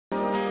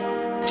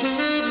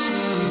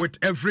with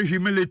every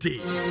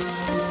humility,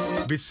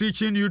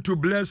 beseeching you to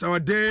bless our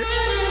day,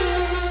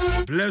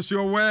 bless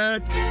your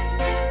word,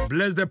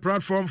 bless the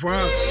platform for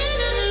us,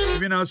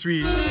 even as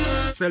we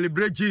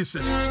celebrate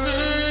Jesus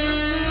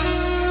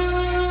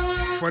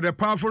for the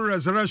powerful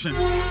resurrection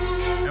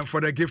and for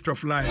the gift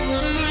of life.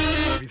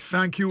 We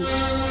thank you.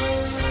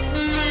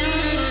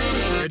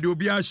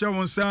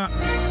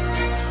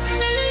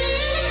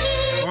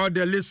 All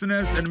the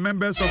listeners and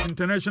members of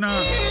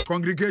International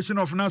Congregation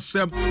of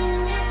Nasem,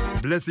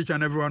 bless each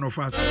and every one of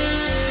us.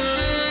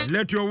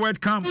 Let your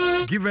word come,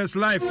 give us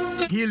life,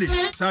 healing,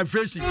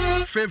 salvation,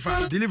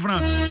 favor,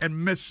 deliverance, and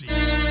mercy.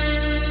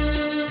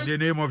 In the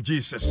name of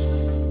Jesus,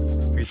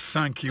 we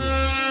thank you.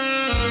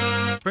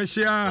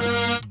 Special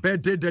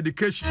birthday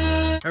dedication,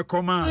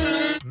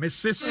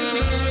 Mrs.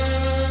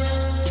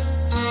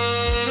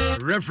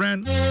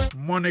 Reverend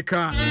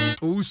Monica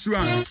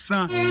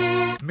Ansah,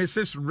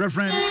 Mrs.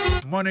 Reverend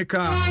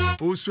Monica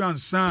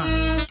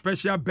Ansah,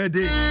 special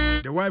birthday,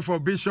 the wife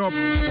of Bishop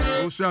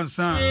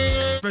Ansah,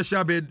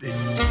 special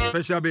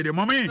birthday.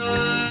 Mommy,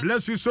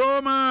 bless you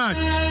so much.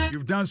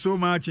 You've done so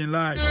much in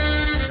life.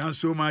 You've done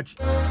so much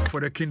for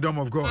the kingdom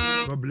of God.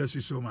 God bless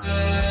you so much.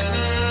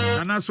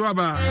 Nana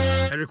Swaba,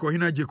 Eriko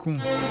Hina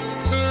Jekun,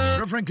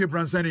 Reverend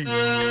Gabriel Ansah,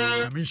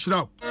 Yamin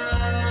Shrao,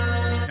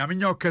 Yamin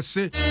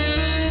Yokese,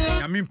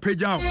 Yamin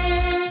Pejao.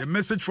 The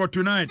message for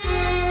tonight,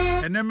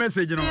 and the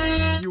message,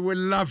 you will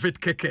love it,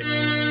 Keke.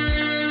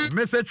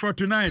 Message for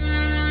tonight,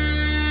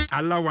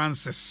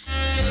 allowances.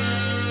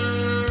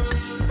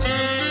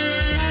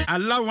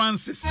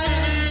 Allowances.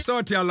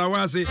 Sorti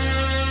allowances.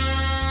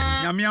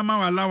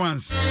 Yamiama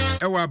allowance.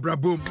 Ewa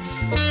brabum.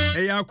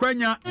 Eya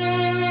akwenya.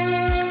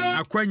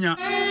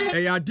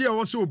 Eya dia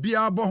also be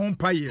abo home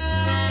paye.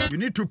 You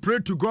need to pray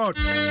to God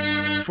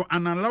for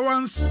an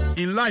allowance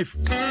in life.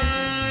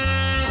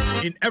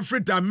 In every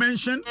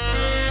dimension,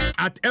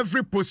 at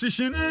every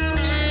position,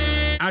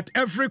 at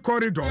every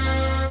corridor,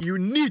 you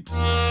need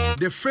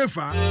the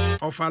favor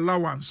of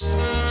allowance.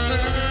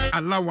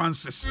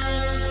 Allowances.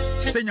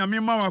 Say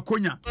nyamima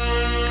wakonya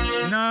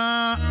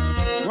na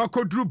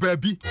wakodru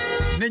baby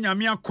ne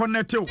nyamia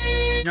connecteo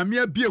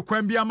nyamia bie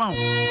kwan bia ma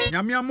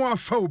nyamia mo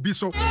afa obi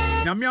so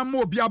nyamia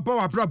mo obi aba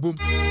wabrabom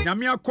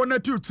nyamia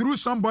connect you through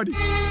somebody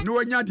no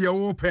anya de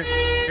wo pe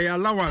e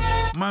allowance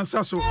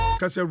mansa so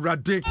kase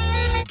rade.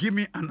 Give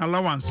me an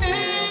allowance.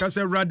 Because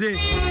Rade,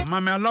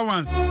 mama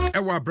allowance,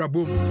 ewa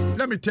brabo.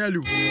 Let me tell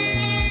you,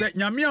 say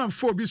nyamia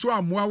mfo biso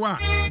amwawa,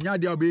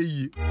 nyade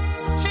obeyi.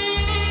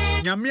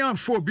 Nyamia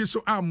mfo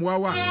biso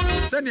amwawa.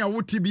 Senya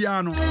Wotee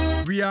biano,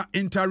 we are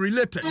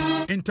interrelated,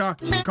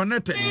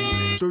 interconnected.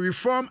 So we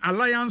form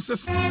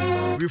alliances,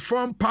 we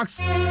form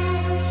pacts,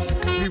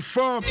 we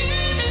form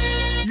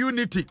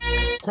unity,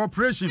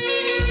 cooperation.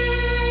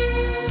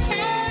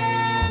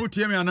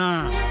 Wotee me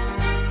ana.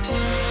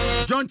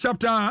 John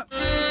chapter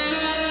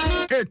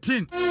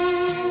 18.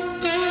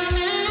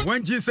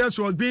 When Jesus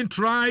was being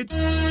tried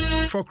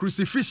for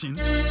crucifixion,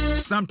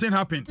 something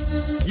happened.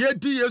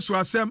 Yedi Yesu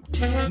asem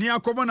ni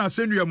akobo na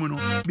senu mu no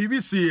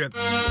BBC ye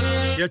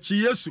chi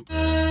Yesu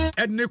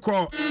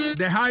edniko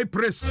the high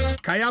priest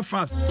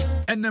Caiaphas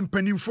and them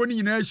penimfo ni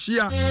nyina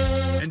ahia,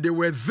 and they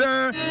were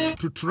there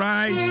to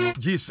try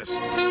Jesus.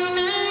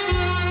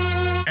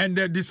 And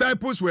the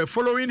disciples were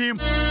following him,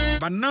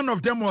 but none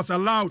of them was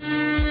allowed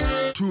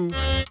to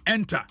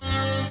enter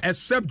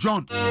except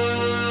John.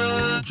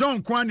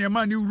 John Kwani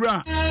Mani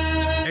Ura,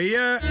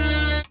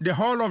 the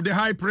hall of the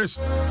high priest.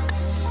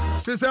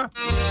 Sister,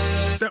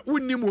 say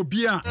unim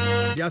obia.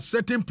 There are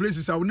certain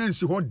places I will not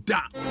see what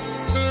da.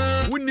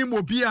 Unim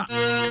obia.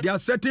 There are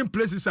certain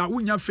places I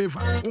will not favor.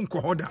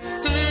 Unko hoda.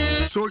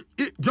 So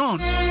John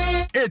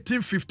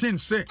 18:15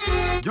 say,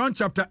 John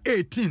chapter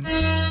 18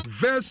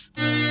 verse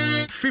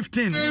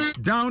 15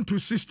 down to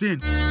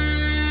 16.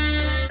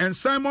 And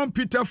Simon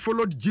Peter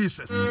followed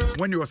Jesus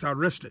when he was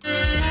arrested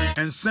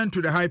and sent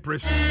to the high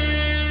priest.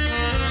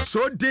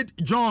 So did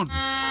John.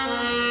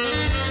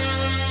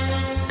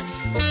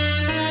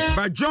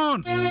 But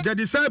John, the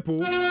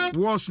disciple,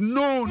 was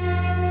known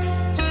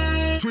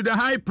to the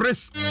high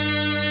priest.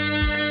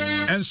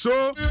 And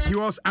so he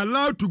was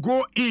allowed to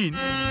go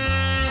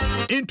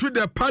into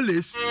the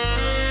palace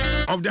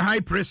of the high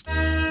priest.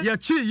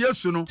 Yachi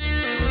Yesu no.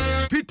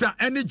 Peter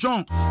and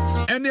John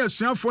and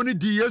Asuafoni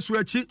di Yesu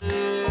achi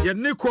ye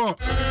niko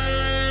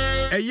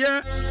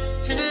eye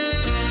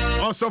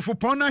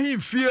osofopona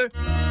himfie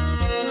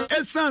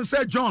esan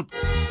say John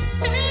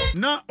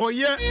na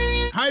oye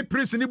high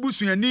priest ni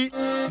busuani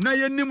na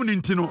ye nim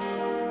ntino.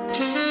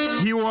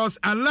 He was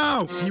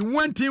allowed, he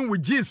went in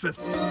with Jesus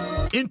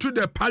into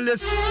the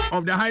palace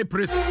of the high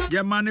priest. Ye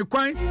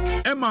manikwan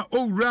ema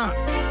owura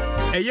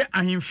eye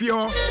ahimfie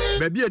ho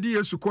baby edi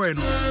Yesu koe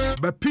no.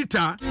 But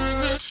Peter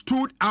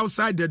stood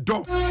outside the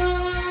door.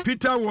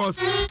 Peter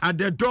was at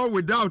the door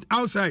without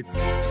outside.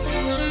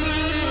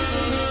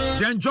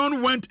 Then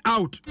John went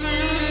out.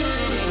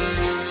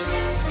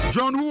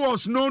 John, who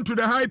was known to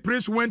the high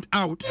priest, went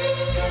out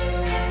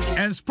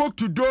and spoke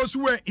to those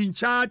who were in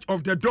charge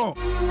of the door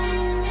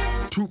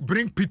to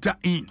bring Peter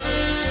in,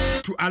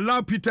 to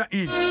allow Peter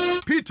in.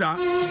 Peter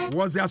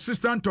was the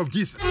assistant of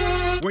Jesus.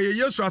 Where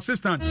Jesus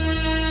assistant,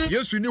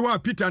 yes, we knew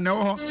what Peter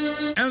know,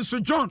 and so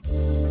John.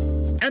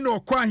 And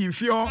okwa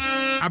himfio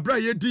abra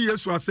ye di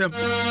Yesu asem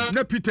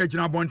na Peter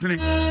gina bontene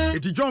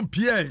eti John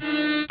Pierre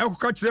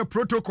ekoka kire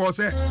protocol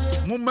se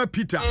mumma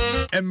Peter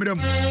emrem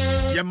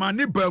ye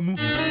mane ba mu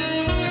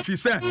fi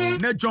se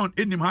na John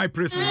enim high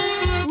priest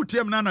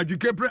utiem na Rev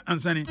Gabriel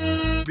Ansah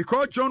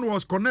because John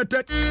was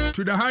connected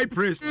to the high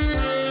priest.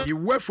 He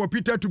waited for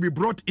Peter to be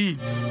brought in.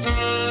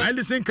 I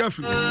listen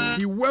carefully.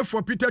 He waited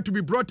for Peter to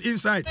be brought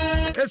inside.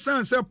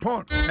 Esan said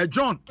Paul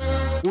John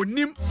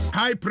onim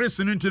high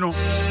priest nintino.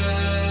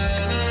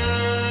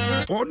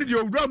 Only the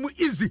Ramu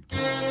easy.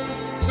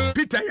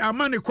 Peter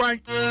Yamani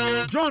kwai.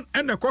 John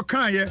and the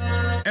Kokaye.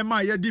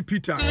 Emma Yedi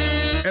Peter.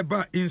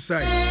 Eba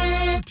inside.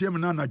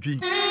 Tiamanana G.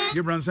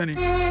 Gabriel Ansah.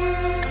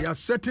 There are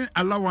certain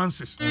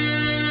allowances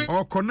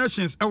or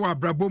connections. Ewa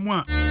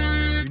brabomwa.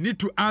 You need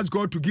to ask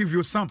God to give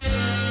you some.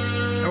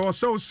 Ewa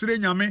so sire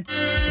nyame.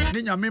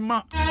 Ni nyame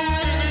ma.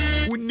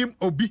 Unim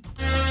obi.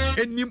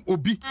 Enim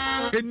obi,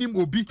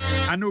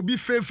 and obi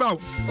favor,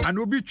 and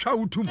obi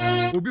chautum,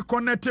 obi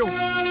connect you.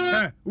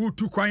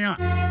 Utu kwanya,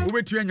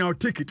 ubi tu your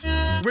ticket,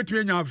 ubi tu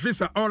your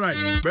visa. All right,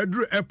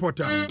 bedroom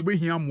airport, ubi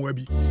hiyam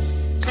webi.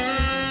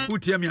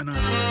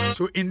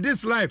 So in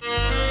this life,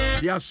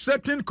 there are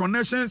certain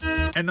connections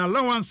and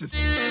allowances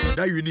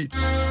that you need.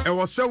 I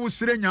was so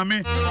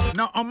nyame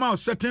now on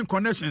certain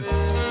connections,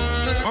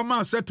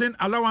 on certain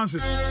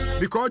allowances,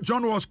 because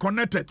John was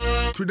connected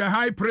to the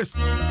high priest.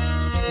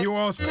 He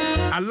was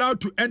allowed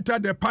to enter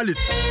the palace,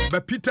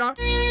 but Peter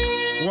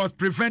was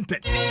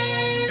prevented.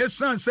 His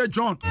son said,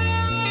 John,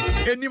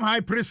 any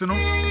high priest, no,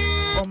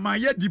 or my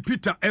yet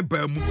Peter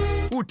Ebemu,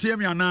 who tell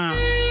me na,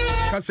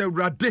 cause a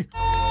rade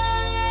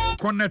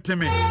connect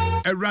me,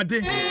 a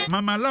rade,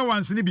 mama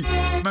allowance nibi,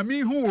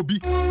 mami who obi,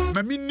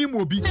 mami nim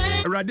obi,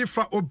 a rade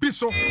fa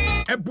obiso,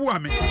 e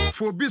buame,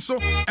 for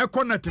biso, e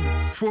connect me,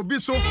 for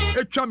biso,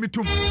 e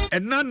chamitum, e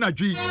nana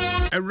ji,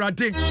 e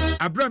rade,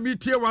 abrami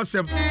tie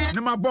wasem,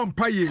 nema bom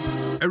paye,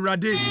 e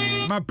rade,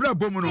 ma bra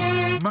bomuno,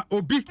 ma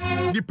obi,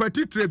 di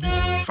petit trebi,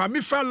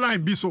 famifa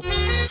line biso,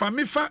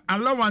 famifa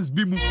allowance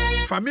bimu,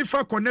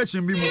 famifa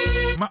connection bimu,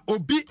 ma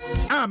obi,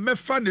 a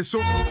mefa neso,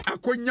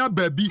 akonya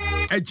baby,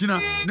 e jina,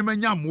 nema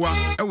nyamwa,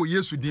 ewo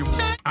Yesu dim.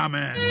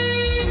 Amen.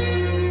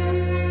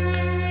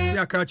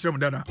 Ya ka kire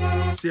mdada.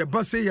 Se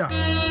ba se ya,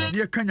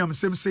 ne kanyam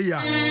sem se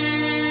ya.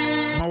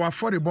 Ma wa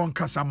forebo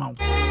nkasa ma.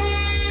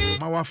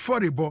 Ma wa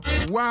forebo,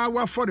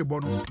 wa forebo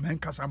no men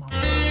kasa ma.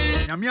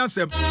 Nyame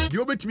asem, de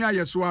obetimi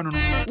ayeso anu no,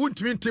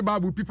 untimi nte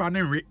babu pipa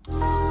ne nwe.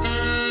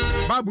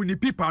 Babu ni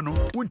pipa no,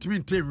 untimi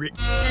nte nwe.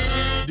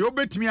 De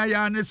obetimi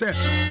aya ne se,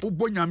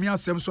 ubo nyame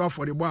asem so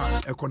aforebo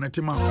a e connect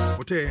ma.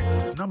 Wotee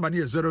number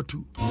ni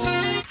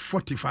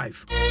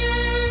 0245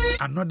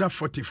 another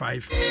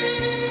 45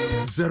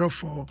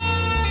 04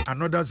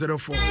 another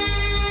 04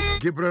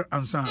 Gabriel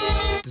Ansah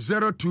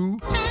 02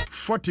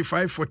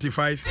 45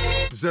 45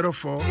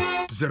 04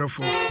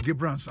 04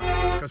 Gabriel Ansah.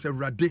 Because a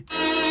rade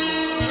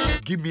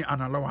give me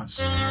an allowance,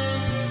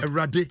 a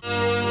rade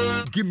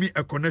give me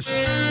a connection.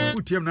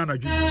 Utiem nana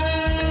ju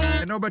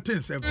and over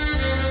 10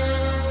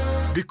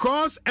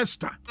 because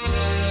Esther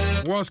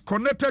was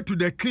connected to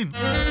the king.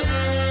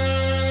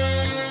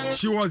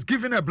 She was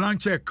given a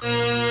blank check.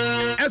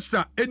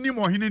 Esther, any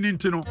more hinin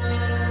intino.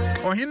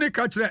 Or hine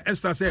kachre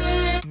Esther said,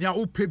 Nya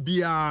upe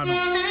biano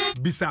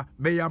bisa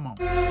beyama.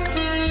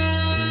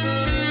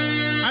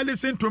 I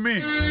listen to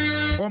me.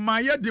 Or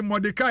my yet the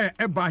Mordecai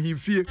eba him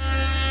fear.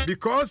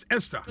 Because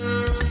Esther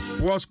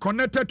was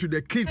connected to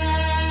the king.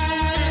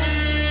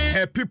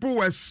 Her people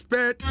were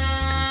spared.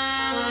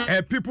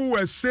 Her people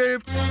were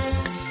saved.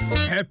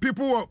 Her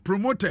people were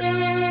promoted.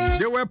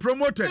 They were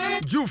promoted.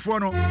 Jew for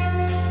no.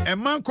 A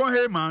man called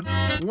Haman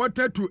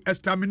wanted to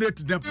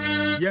exterminate them.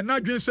 You're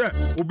not going to say,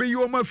 obey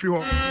you, my free.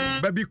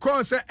 But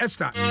because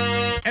Esther,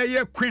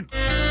 a queen,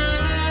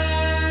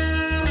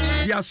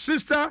 their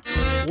sister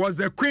was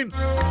the queen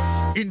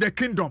in the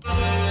kingdom.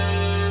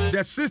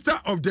 The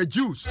sister of the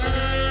Jews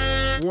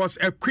was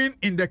a queen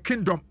in the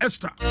kingdom,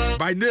 Esther,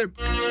 by name.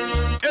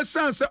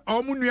 Esther said,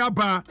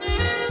 Omunyaba,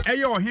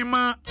 Eyo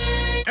Hima.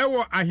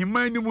 Ewo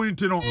ahima ni mu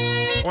ntino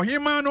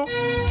ohima no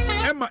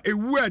ema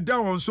ewu eda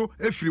won so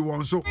efiri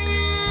won so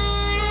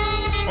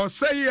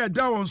oseye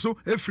eda won so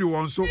efiri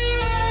won so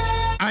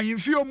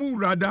ahimfi omu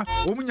rada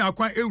omunya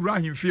kwan ewura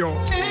ahimfi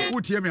o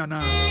utie me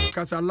ana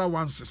kasa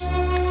allowances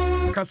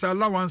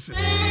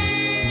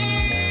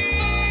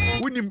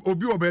unim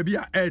obi obabi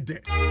a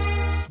ede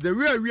the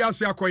way we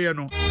ase akoye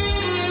no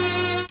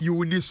you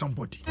will need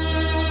somebody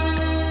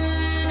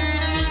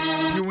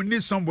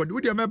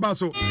who dey member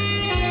so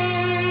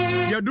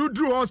you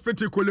do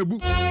hospital kolebu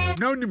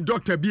now nim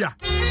doctor bia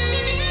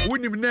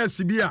wonim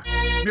nurse bia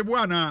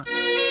meboa na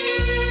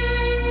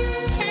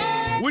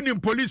wonim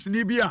police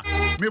ni bia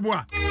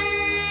meboa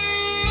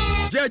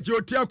judge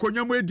oti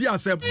akonyam edi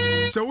asem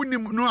so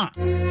wonim no a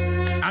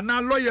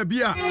ana lawyer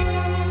bia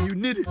you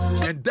need it.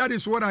 And that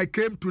is what I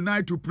came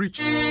tonight to preach,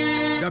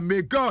 that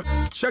may God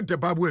check the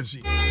Bible and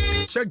see.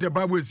 check the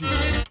Bible and see.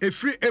 A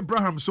free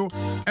Abraham so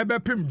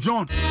Ebepim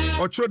John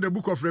or show the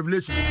book of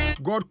Revelation.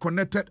 God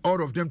connected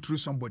all of them through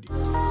somebody.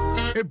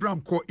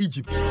 Abraham called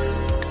Egypt.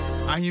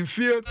 And in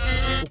fear,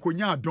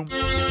 Okonya Adom.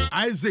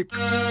 Isaac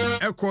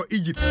called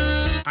Egypt.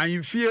 And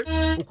in fear,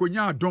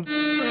 Okonya Adom.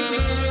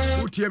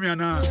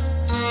 Utiemiana.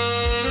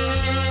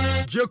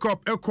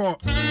 Jacob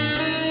called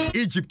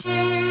Egypt.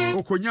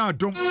 Okonya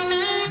Adom.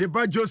 The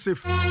by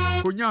Joseph.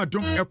 Konya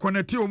Adom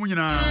connected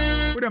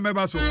Omunyana. What am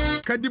I so?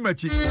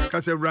 Kadimachi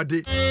Kase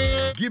Rade.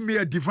 Give me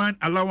a divine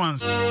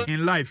allowance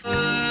in life.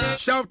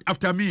 Shout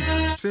after me.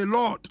 Say,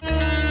 Lord,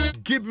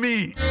 give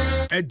me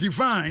a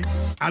divine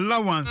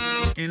allowance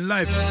in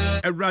life.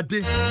 A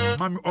rade,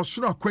 mami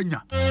osura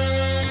kwenya.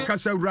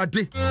 Kasa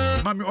rade,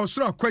 mami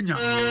osura kwenya.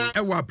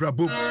 Ewa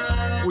brabo.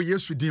 O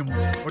Yesu dimo.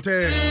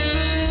 Ote.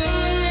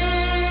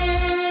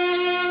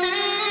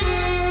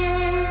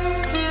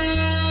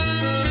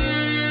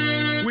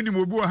 Wini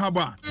mobu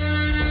haba.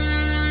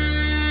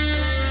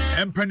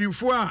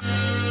 Empanifua.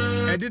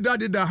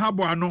 Edida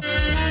habo ano.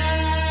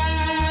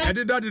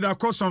 Edida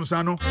customs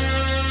ano.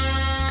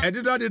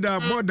 Edida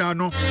border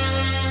no.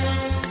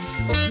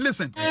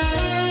 Listen.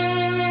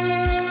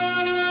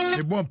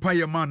 The bomb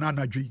pie man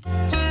anadwi.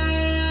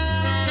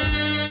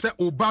 Se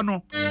oba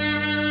no.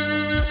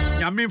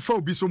 Nyame fa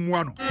obi so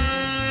moa no.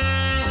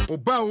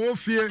 Oba wo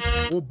fie,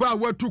 oba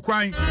watu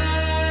kwan.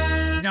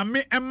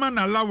 Nyame eman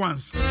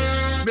allowance.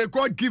 May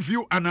God give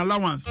you an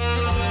allowance.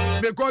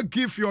 May God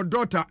give your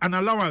daughter an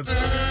allowance.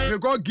 May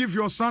God give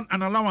your son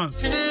an allowance.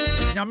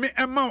 Nyame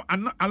eman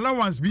an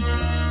allowance be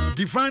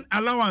divine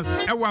allowance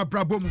ewa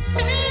brabom.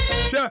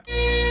 Yeah.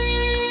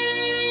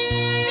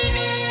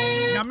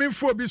 Nyame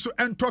fo bi so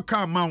ento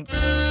car mount.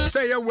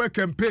 Say your work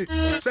and pay.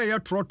 Say your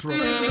trotro.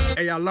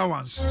 A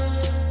allowance.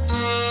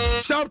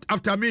 Shout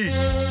after me.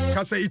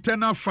 Cause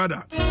eternal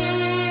Father,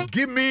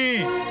 give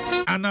me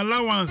an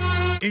allowance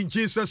in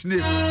Jesus'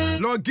 name.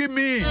 Lord, give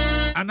me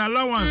an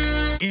allowance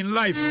in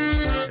life.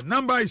 The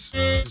number is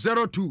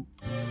 02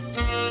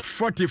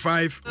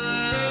 45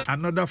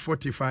 another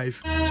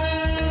 45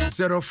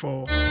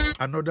 04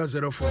 another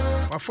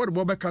 04. Before the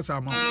Bobe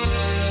Kasama,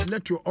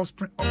 let your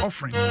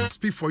offering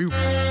speak for you.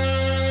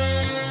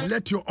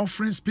 Let your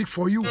offering speak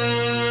for you.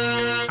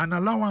 An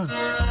allowance.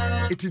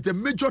 It is the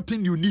major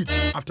thing you need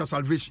after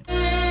salvation.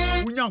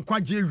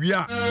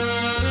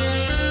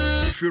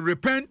 If you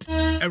repent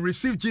and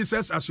receive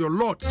Jesus as your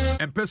Lord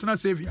and personal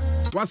Savior,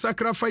 what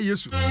sacrifice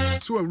Jesus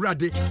so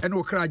ready and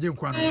okraje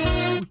nkwano.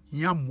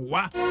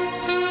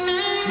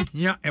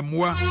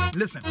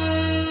 Listen.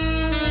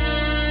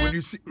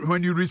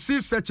 When you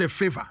receive such a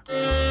favor,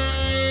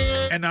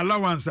 an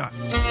allowance,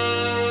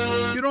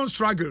 you don't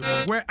struggle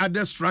where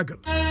others struggle.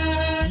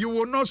 You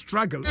will not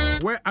struggle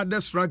where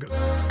others struggle.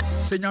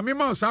 Se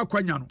nyamima sa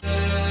kwanya no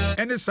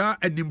ene sa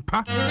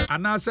animpa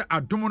anase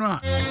adom no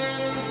a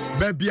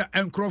babia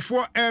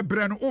enkrofo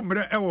ebre no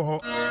umre ewo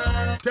ho.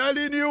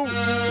 Telling you,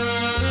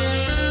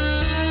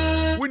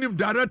 winim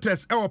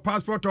directors ewo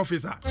passport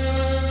officer.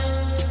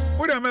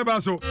 Who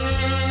remember so?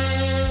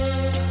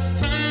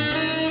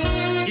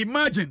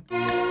 Imagine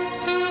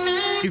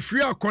if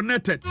you are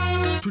connected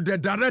to the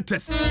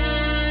directors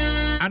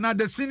and at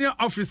the senior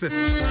officers,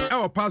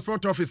 our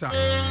passport officer,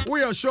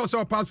 we are sure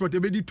our passport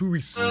will be 2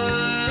 weeks.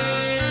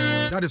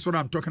 That is what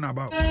I'm talking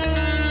about.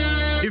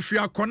 If you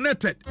are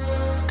connected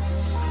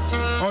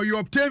or you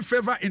obtain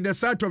favor in the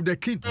sight of the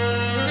king,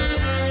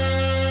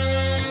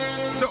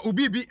 so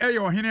ubibi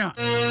eyo hina,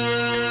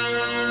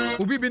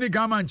 ubibi ni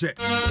gamanche,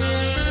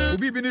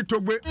 ubibi ni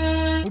togbe,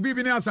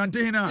 ubibi ni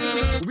asante hina,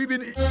 ubibi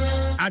ni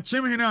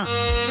achim hina.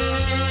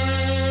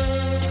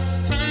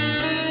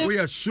 We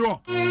are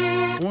sure.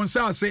 Once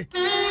I say,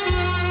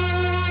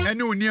 and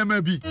you near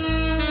maybe.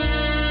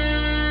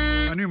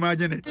 Can you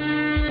imagine it?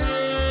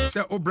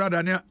 Say, oh,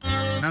 brother, Nana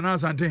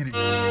Santini.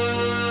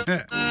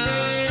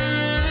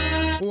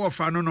 Oh,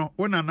 Fanono,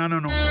 oh, Nana,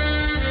 no.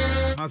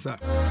 Massa.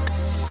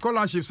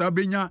 Scholarships are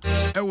being at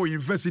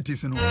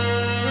universities.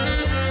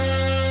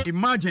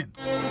 Imagine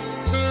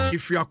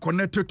if you are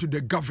connected to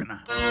the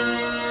governor.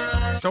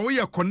 So we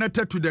are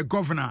connected to the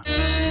governor.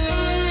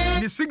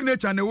 The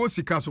signature and the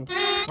Osikaso.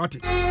 What?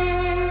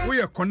 We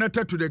are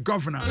connected to the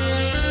governor.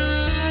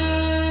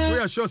 We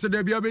are sure that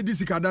there be a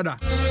Dada.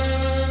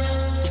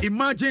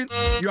 Imagine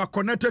you are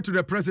connected to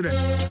the president.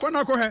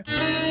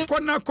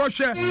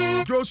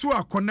 Those who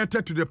are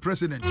connected to the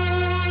president.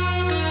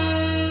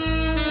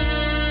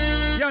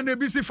 Yeah, the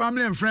busy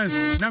family and friends.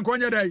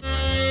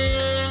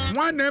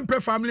 One name per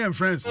family and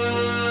friends.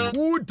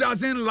 Who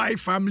doesn't like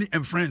family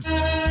and friends?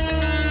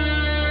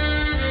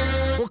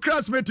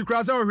 Classmate to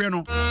class over here,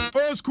 no.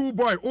 Old school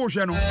boy, old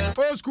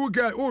school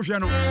girl,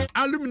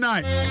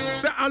 alumni,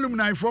 say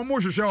alumni from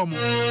Moshe Shalom.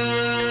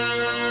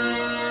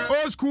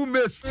 Old school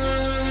miss,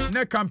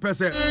 ne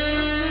campus,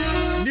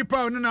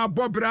 Nipa na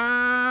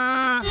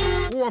Bobra,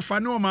 oh,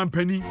 Fano man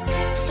penny,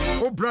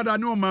 oh, brother,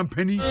 no man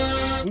penny,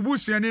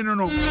 Ubusi and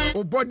no,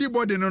 oh, body,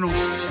 no,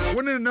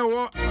 one know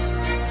what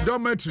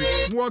dormitory,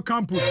 more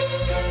campus,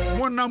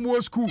 one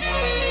more school,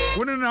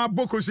 one in our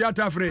Boko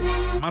Siata Free,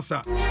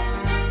 Massa.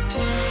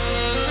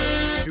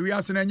 we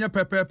are saying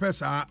pepe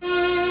sa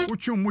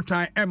uchu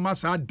mutan emma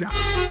sa da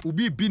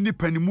ubi bi ni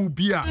panimu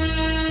bi a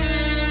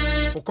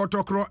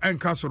okotokro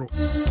enkasoro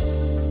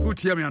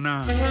utie me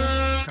ana.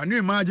 Can you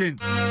imagine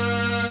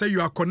say you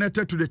are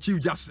connected to the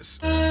Chief Justice,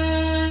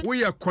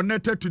 we are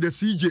connected to the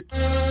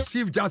CJ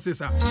Chief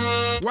Justice,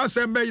 what's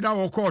a made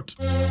our court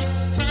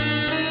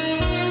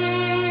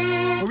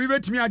we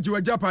bet me at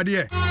your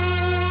Japade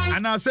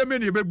and I say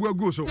many bebu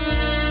go so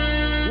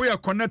we are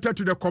connected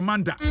to the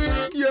commander.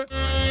 Yeah,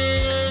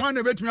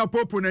 one bet me a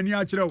popo and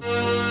yachro.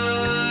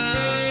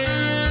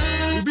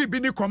 We be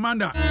the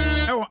commander,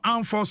 our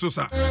armed forces.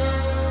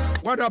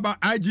 What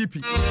about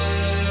IGP?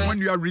 When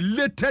you are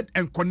related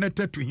and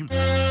connected to him,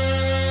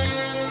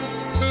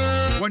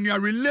 when you are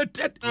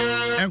related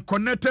and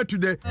connected to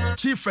the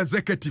chief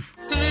executive,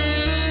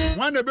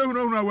 one the behu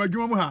no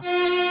wadwuma ha,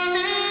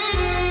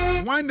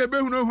 one the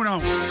behu no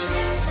now,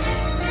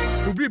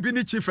 ubi be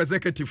the chief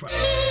executive.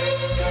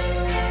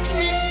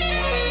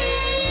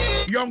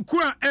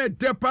 Yonkua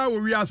depa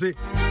we are say,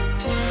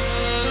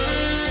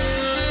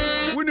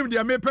 winim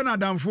dia me pen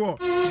Adam for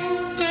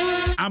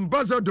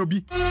ambassador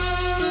bi.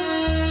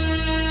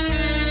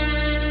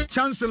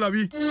 Chancellor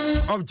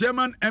of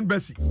German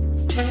Embassy,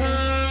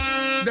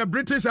 the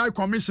British High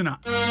Commissioner,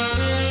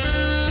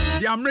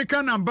 the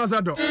American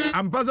Ambassador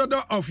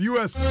of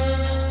US,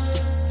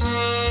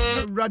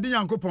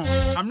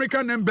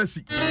 American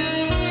Embassy,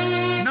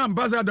 na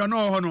Ambassador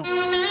no hono,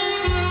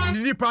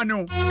 nipa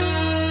no,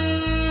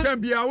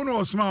 tembia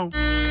uno small,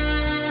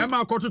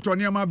 Emma koto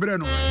toni ama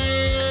breno,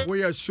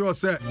 we are sure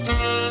say,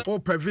 o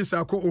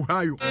visa ko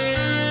Ohio.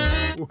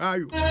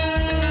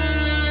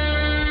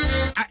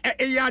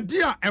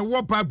 Yadia e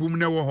wo babum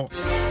ne wo ho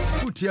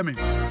utie me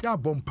ya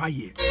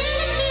bompaye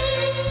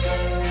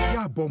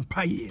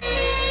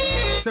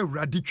se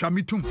radi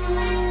twamitum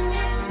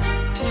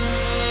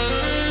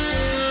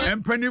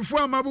empanifo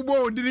amabubo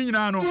ondiri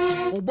nyina no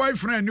o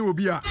boyfriend ni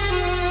obi a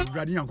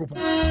radi yankopon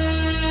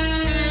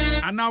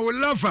and I will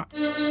love her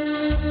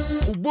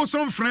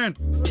ubosom friend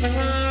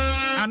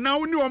and now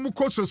ni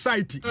omuko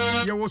society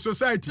ye wo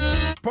society,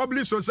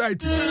 public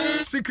society,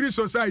 secret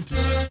society,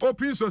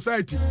 open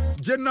society,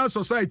 general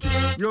society,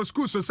 your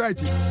school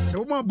society e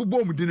wo ma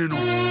bubo mu dine no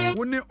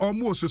wo ni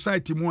omu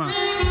society mu a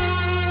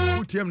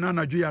utiem na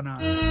nadua na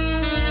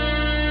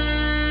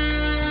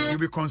you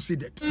be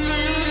considered.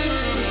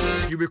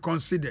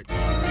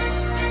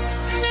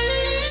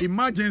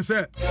 Imagine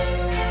say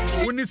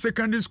when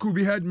secondary school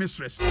be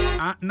headmistress,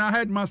 na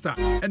headmaster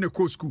and a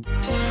co-school.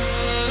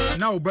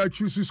 Now by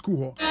choose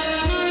school.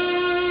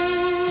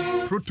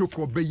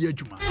 Protocol be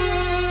yejuma.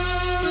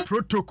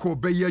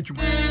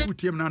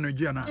 Utiem na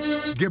Nigeria.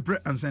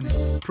 Gabriel Ansah.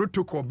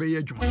 Protocol be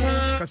yejuma.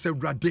 Kase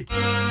rade.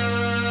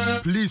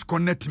 Please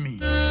connect me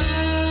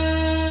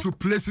to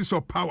places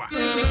of power.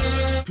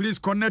 Please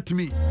connect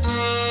me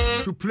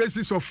to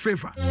places of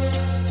favor.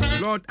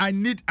 Lord, I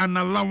need an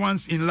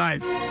allowance in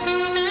life.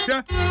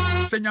 Yeah,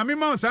 Senyami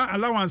Mausa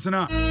allowance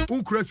na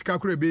unkres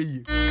kakure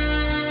beyi.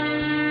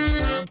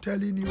 I'm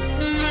telling you.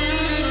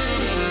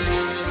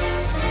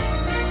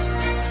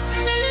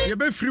 You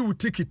be free with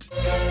ticket.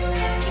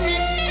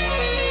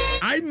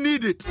 I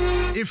need it.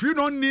 If you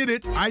don't need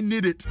it, I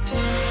need it.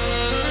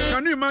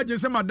 Can you imagine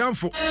say madam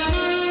for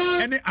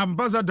any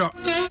ambassador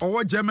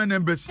or German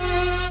embassy,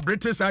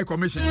 British High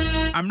Commission,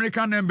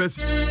 American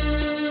embassy,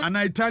 an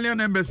Italian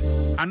embassy,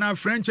 and a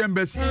French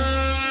embassy.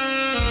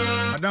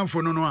 Madam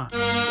for no.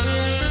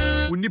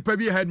 We need to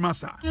be a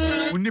headmaster.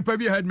 We need to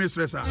be a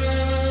headmistress.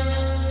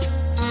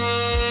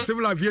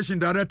 Civil aviation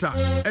director.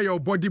 Hey, your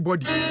body.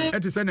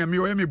 It is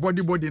me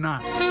body now.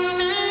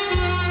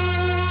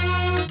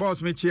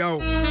 Boss me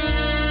chiao.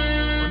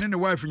 And then the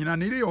wife you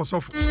need your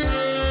soft. I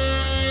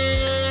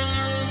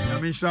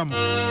mean sham.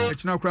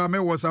 It's now cry me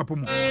WhatsApp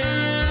mo.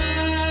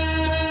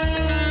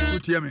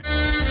 Utie me.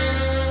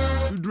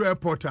 You do a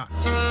porter.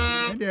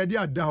 And the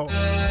idea da.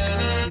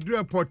 You do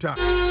a porter.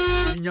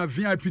 In your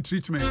VIP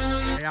treatment,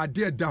 I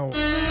did down.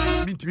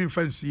 Meet me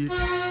fancy.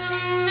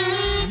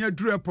 Near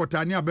Drew Airport,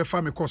 I near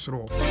Befami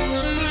Cosro.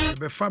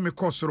 Befami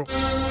Cosro.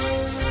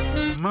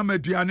 Mamma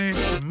Diane,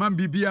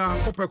 Mambibia,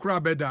 Upper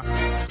Crabeda.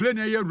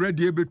 Plenty year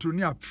ready able to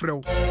near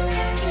Fro.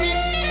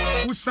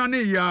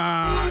 Usani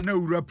ya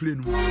no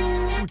raplin.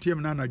 Put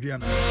him Nana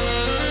Diana.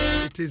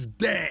 It is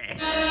there.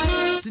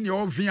 It's in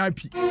your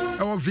VIP,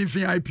 our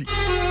VVIP.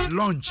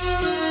 Launch.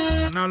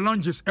 And our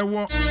launch is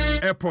our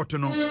airport,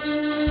 no.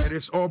 It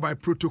is all by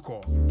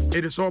protocol.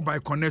 It is all by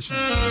connection.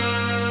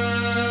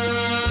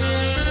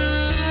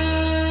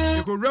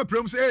 You could rap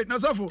him say,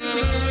 Nasafo.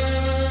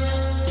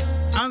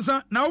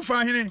 Answer now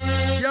for him.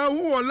 Ya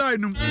who are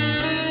lying?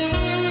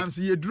 I'm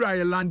see you dry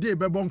a land day,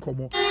 Babon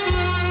Como.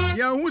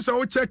 Ya who's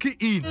our check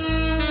in?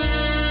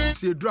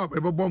 See you drop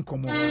a Babon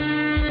Como.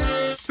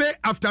 Say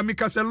after me,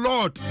 say,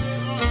 Lord,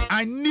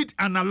 I need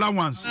an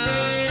allowance.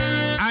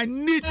 I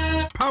need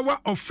power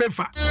of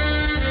favor.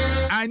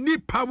 I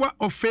need power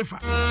of favor.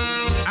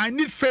 I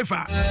need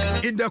favor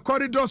in the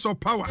corridors of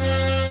power.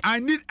 I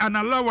need an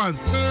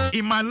allowance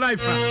in my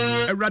life.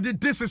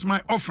 This is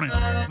my offering.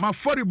 My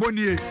 40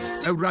 bonnier.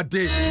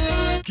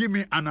 give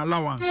me an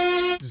allowance.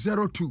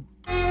 02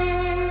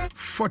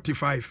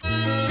 45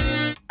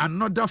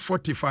 another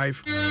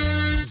 45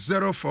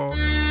 04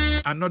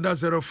 another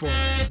 04.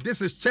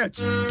 This is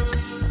church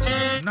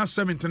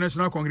Nasem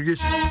International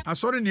Congregation. I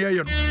saw in the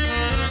air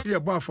here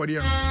bar for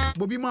the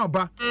Bobby Ma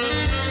ba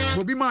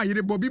Bobby Ma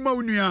yire Bobby Ma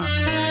unia.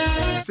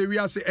 Say we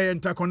are say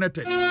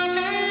interconnected.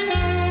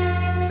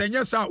 Say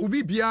yes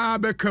ubi bia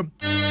become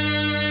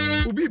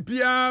ubi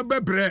bia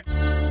bebre.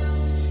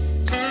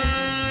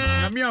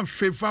 Me am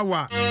favor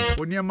wa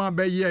oniema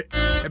be ye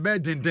e be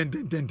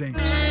den.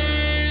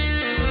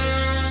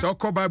 So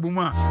call Bible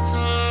ma.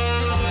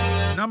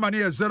 Number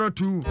is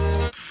 02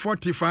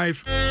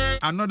 45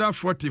 another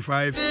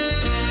 45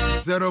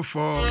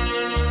 04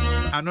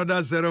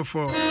 another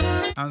 04.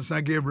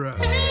 Ansah Gabriel,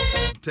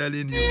 I'm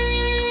telling you.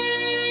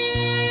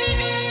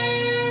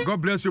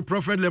 God bless you,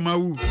 Prophet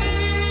Lemau.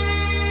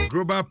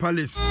 Global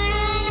Palace.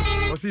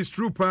 What's his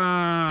true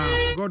pa?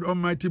 God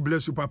Almighty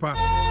bless you, Papa.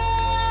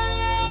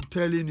 I'm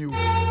telling you.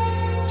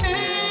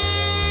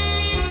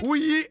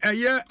 We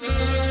are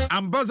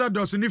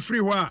ambassadors in the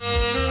free war.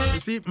 You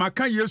see,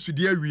 Maka Yesu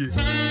dear we.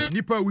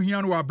 Nipa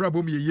uhian wa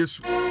brabo me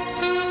Yesu.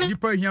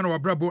 Nipa hian wa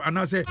brabo and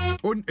I say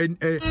on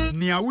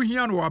nia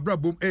uhian wa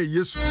brabo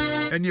Yesu.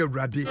 Any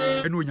radi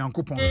and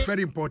Yankopon.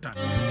 Very important.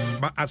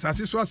 But as I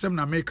see so asem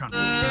na make.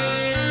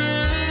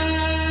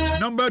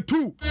 Number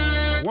 2.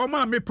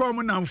 Wama me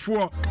pom na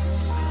mfo.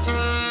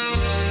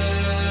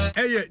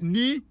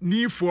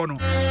 Ni for no.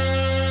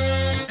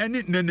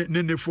 Any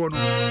nene for no.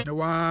 Na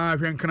wa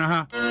hwenkana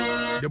ha.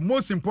 The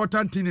most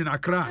important thing in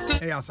Accra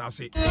is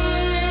asase.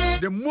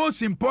 The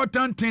most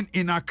important thing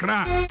in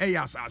Accra is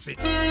asase.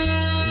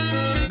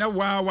 Na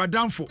wa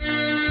wadamfo.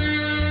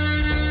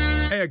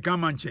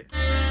 Gamanche.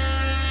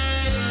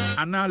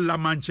 Ana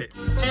lamanche.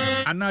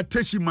 Ana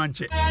teshi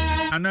manche.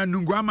 Ana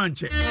nungwa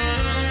manche.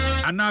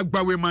 Ana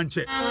gbawe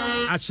manche.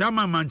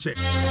 Ashama manche.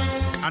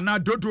 Ana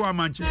dodua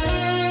manche.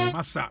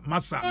 Masa.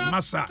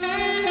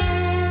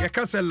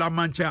 Yakase la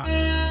mancha.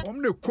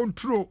 The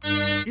control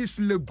is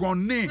le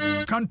gonne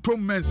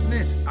cantonments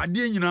ne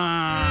adie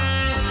nyina.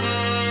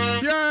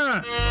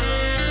 Yeah.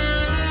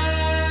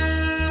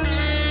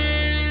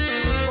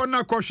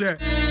 Ona koshe.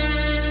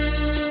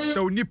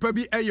 So nipa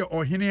bi eye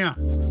ohene a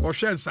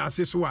ohwe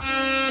nsase so a.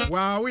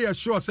 Wa we are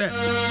sure say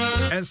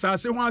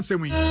ensase ho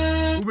asem yi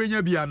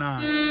ubenya bia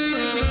na.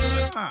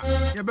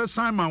 Ye be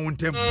sign ma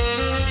wontem.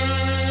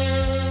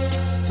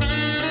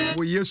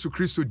 Wo Yesu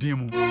Kristo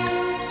dimu.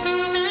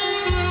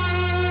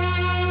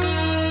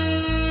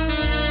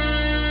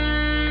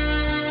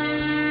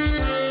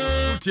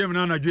 Tiem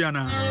na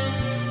adwiana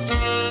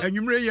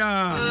enwumre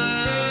ya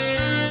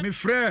me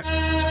frɛ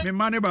me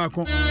mane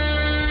baako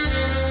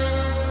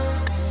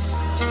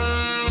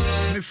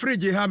me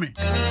fridge ha me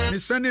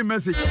send a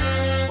message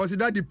was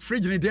that the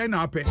fridge ni dey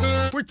na apɛ.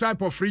 Which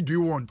type of fridge do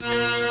you want?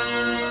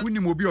 Wuni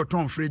mo bi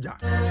oton fridge a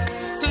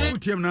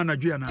tiem na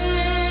adwiana.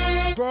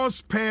 God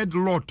spared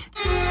Lot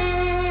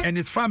and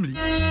his family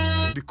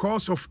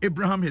because of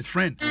Abraham his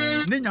friend.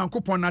 Ne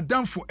Nyankopɔn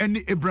adamfo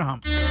any Abraham.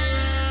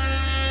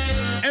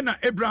 Ena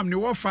Abraham ni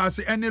wo fa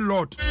se any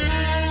Lot.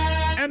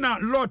 Ena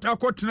Lot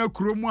akotena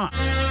kuromu a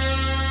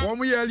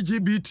omo ye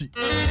LGBT.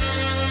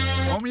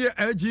 Omo ye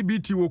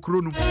LGBT wo kuro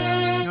no.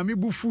 Nyame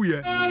bufu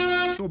ye.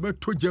 So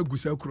beto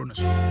jagusa kuro no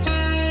so.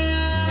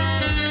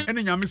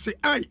 Ena nyame se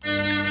ai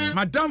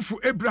madam fu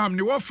Abraham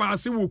ni wo fa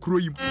se wo kuro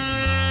yim.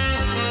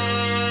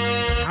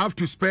 I have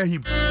to spare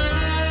him.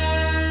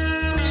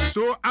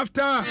 So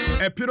after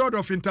a period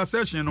of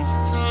intercession,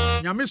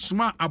 Nyame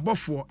suma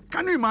abofo.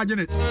 Can you imagine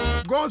it?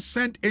 God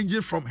sent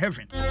angels from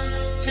heaven.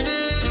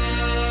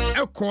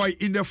 Echo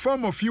in the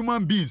form of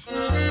human beings.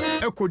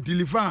 Echo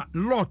deliver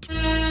Lot.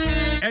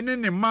 Ene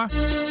ne ma,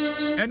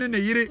 ene ne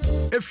yire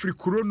efri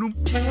kuronum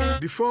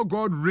before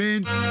God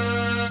rained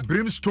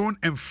brimstone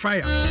and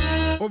fire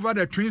over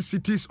the twin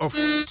cities of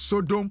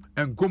Sodom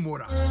and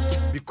Gomorrah.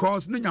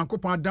 Because ne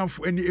Nyankopon adam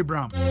for any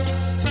Abraham.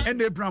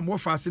 And Abraham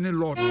was fascinating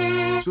Lot.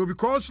 So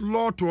because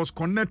Lot was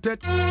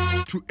connected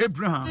to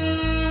Abraham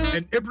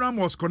and Abraham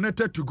was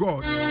connected to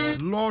God,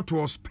 Lot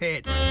was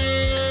spared.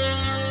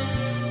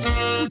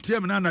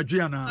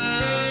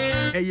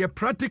 A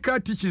practical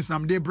teachings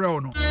am de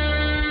brown.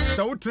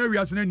 So what we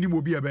as an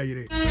be a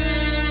bayre.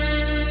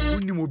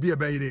 Unim be a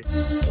bayre.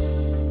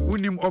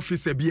 Unim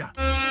officer bia.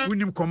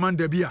 Unim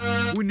commander bia.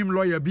 Unim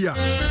lawyer bia.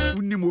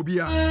 Unim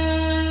obia.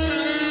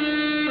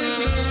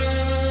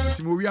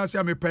 We are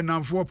saying,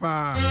 penam for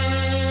pa.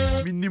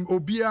 Minim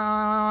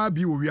obia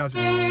bi we are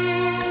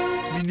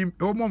saying. Minim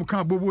omom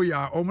kan bobo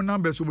ya.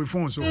 Numbers on my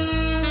phone so.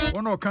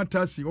 One can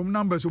taxi.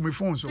 Numbers on my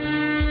phone so.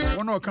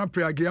 One can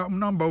pray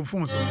number of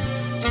phones so.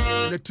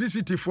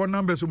 Electricity for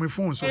numbers on my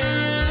phone so.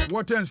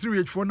 Water and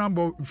sewage for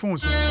number of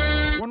phones so.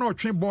 One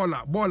train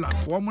baller.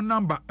 One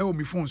number on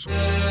my phone so.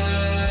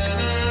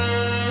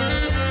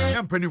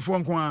 Penny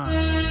phone kwa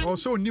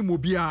also ni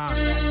mobia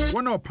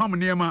one of pam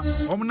nema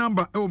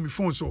number my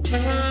phone so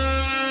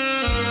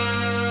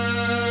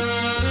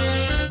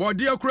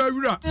body akura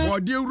wura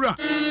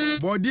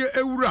body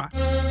ewura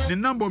the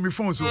number of my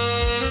phone so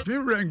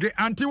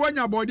anti when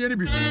your body any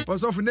be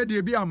was often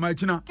the be a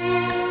machina.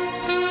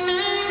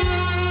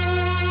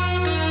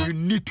 You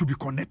need to be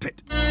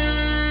connected.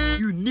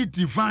 You need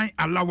divine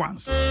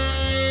allowance.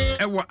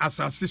 Ewa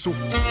asasiso.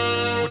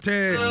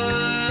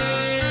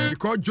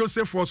 Because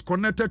Joseph was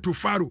connected to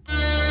Pharaoh,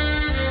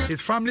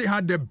 his family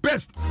had the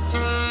best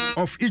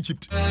of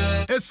Egypt.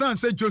 His son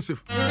said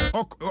Joseph,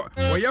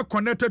 or you're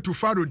connected to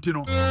Pharaoh,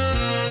 Tino.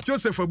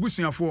 Joseph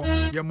abusia for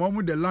your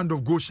mom the land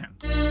of Goshen.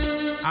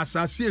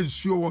 Asasi and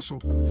Sio also,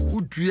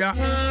 Udria,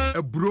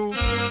 a bro,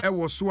 a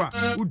waswa,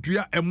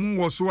 Udria, a moon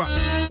waswa,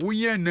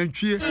 Uye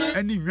Nenchie,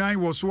 any nine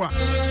waswa.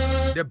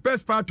 The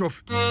best part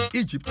of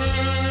Egypt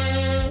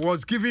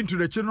was given to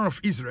the children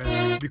of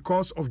Israel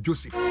because of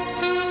Joseph.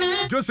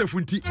 Joseph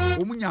unti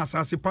omunya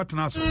asase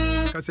partners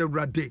kase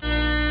rade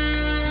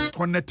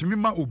connect me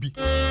ma obi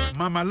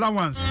mama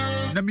allowance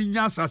na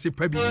minya asase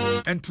pa bi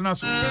entena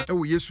so e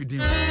wo Yesu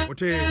din.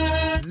 Wotee,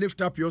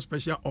 lift up your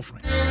special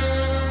offering.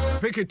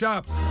 Pick it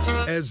up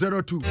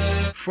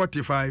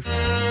 0245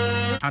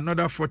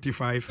 another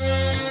 45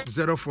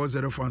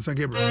 0404 Ansah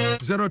Gabriel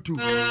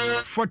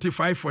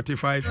 0245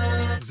 45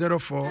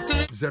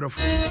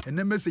 0404 and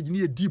the message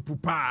ni deep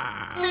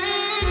pa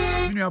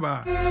minu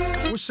aba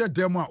wo shed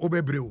dem a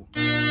obebreo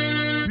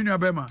minu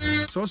abema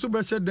so so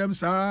be shed dem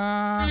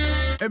sa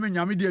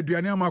emenyame de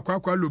aduane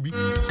amakwa lobi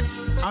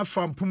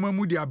afa mpoma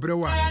mu de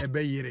abrewa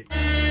ebeyire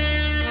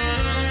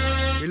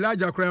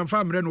Elijah kran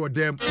famre no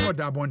dem no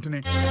da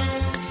bontene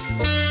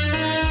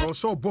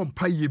so bomb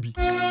paye bi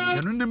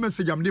yano ne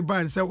message am de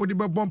ban say odi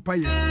be bomb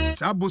paye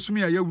sa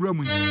bosumi ya wura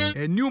mu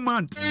a new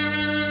month,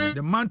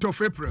 the month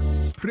of April.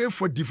 Pray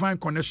for divine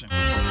connection,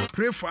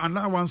 pray for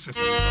allowances.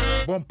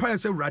 Bomb paye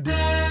say rade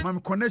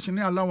mam connection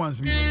and allowance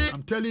bi.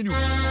 I'm telling you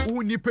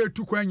who ni pay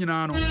to kwa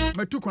nyina no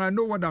me to kwa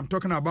know what I'm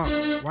talking about.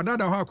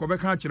 Wadada ho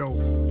akobeka kire wo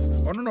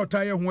ono no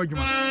taye ho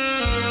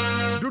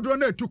adwuma dodo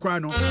na to kwa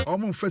no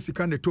omo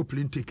mfasika na top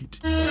plane ticket.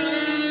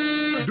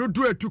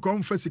 Dodo etu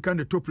kom fasika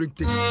ne top link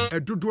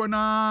ticket dodo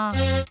na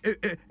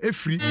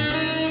free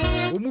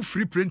omu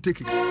free print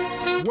ticket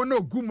wono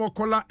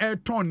gumokola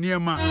ton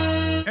niema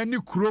eni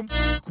krom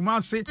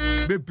kumase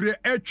bebre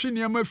etwi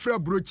niema fra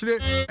brochire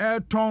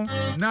ton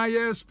na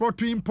ye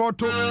sport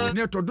import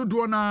ne to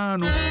dodo na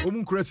no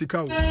omu nkura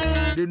sika wo.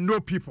 They know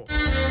people,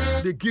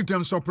 they give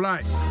them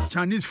supply.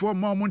 Chinese for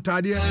more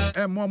montade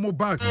more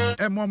bags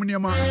more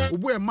niema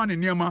obu e man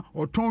niema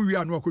o ton wi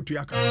anu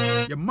akotuaka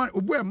ye man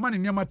obu e man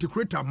niema to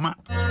create a man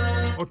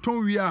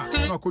oton wi a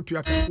na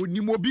akotuaka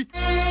onimobi.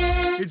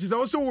 It is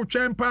also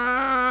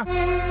chempa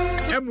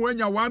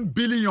emwenya 1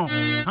 billion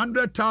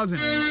 100,000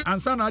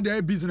 and sana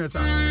their business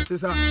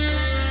sisa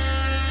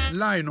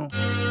line no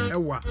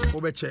ewa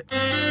obeche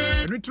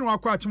enutinu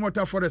akwa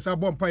achimota forest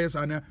abompa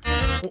yesa na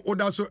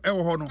oda so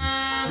ewo ho no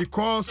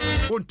because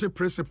onte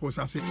principles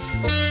ase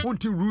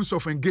onte rules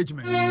of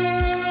engagement.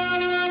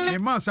 E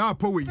masa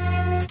apowe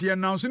the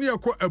announce ne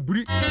yakọ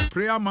aburi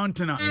prayer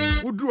mountain a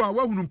uduru a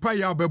wahunu pa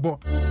ya bebo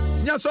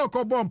nya so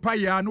ko bompa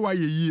ya na wa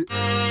yeyi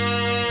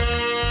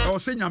o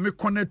se nyame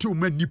connect o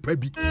mani pa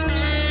bi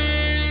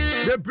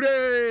bebre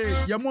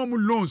ya mom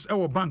loans e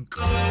wo bank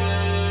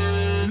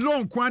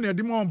loan kwan e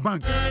de mo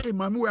bank e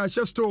mama we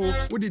ahye store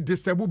wo di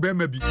disable be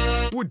ma bi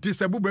wo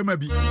disable be ma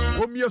bi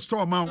o mie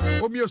store ma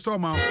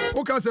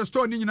o ka se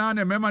store ni nyina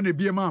na mema na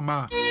bie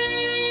ma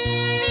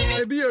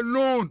e bi a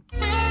loan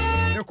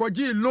e ko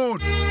gi loan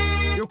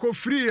e ko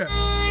free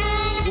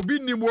obi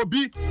ni mo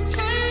obi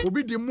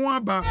di mo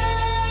aba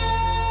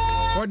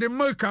or the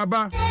milk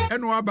aba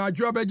eno aba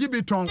aju aba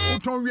gibiton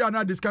uton wi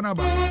ana diskana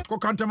ba ko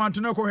kantamant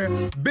na ko he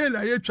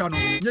bela ye twa no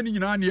nye ni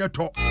nyina na ye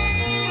to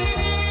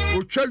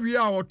otwa wi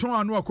a oton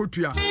anu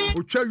akotua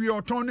otwa wi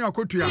oton ne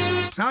akotua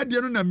saa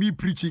de no na mi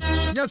preach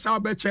nya saa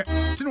beche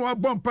tini wa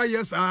bompa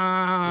yes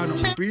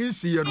no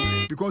prince ye no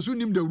because we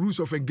name the rules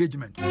of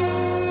engagement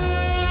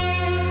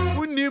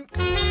unim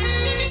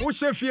o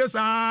chef yes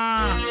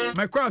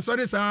my kwa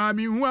sorry sa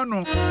mi hu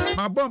ano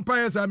ma bompa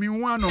yes mi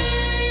hu ano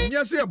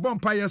yes e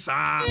bompa yes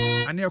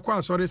and e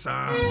kwa sorry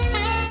sa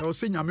o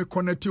se nyame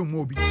connect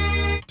mo bi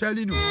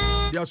telling you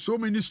there are so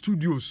many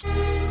studios.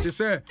 They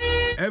say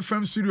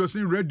FM studios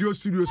and radio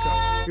studios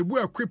e bu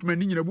equipment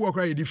ni nyina bu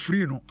okra e di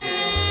free no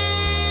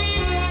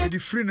e di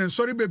free no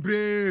sorry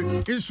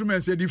bebre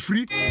instruments e di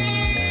free.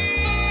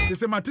 They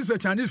say matisa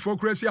Chinese for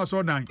crazy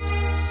asodan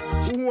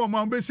who o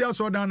ma be si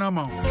asodan na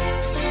ma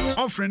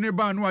offering ne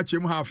ba no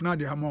achem half na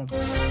de amom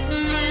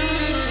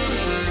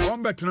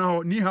on betna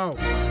ho ni how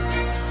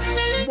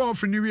bo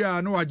offering we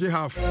are no age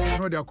half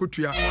no de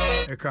akotua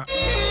eka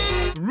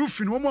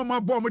roofing wo ma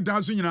bo mo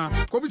dan so nyina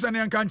ko bisa ne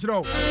anka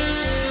nkyerɛ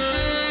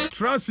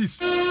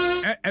trusses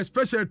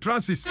especially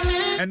trusses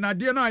and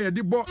ade na ye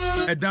de bo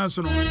e dan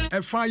so no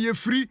e fa ye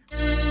free.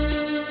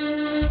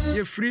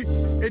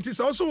 It is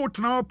also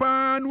tna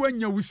pan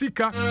wanya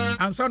wusika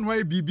ansa no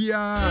e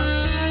bibia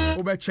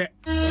obeche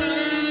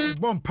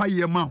bompa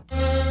ye ma.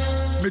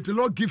 May the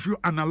Lord give you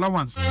an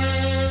allowance.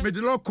 May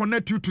the Lord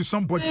connect you to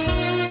somebody.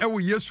 Ewo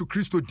Yesu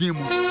Kristo din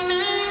mu.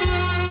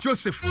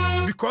 Joseph,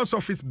 because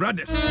of his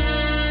brothers,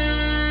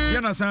 you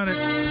understand it?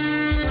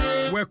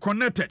 were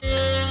connected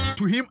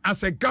to him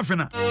as a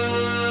governor.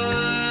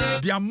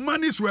 Their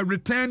monies were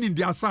returned in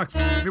their sacks.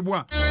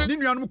 Meboa, ni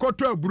nuanum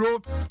koto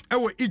aburo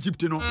ewo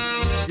Egypt no.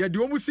 Ye de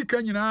omu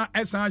sika nyina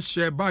esan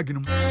share bag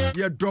no.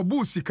 Ye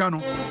double sika no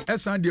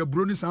esan de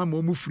aburo ni san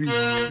mo mu free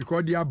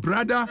because their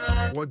brother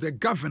was the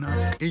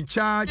governor in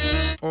charge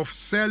of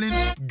selling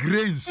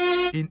grains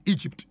in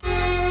Egypt.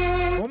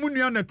 Omu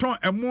nua na ton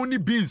emo ni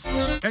beans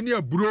ene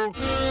aburo.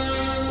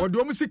 O de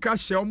omu sika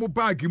share omu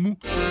bag mu.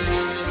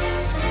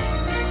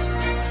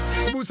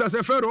 Musa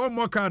se fero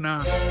moka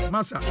na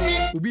masa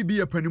obi bi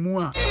epanimu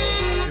a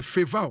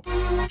favor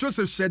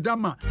Joseph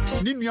Shedama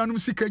ni nuanum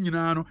sika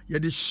nyina no ye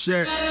de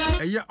share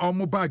eye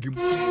omo bag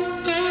mu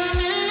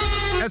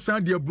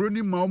esan de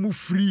broni ma omo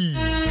free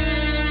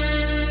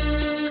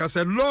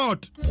cause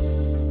Lord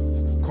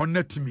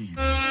connect me,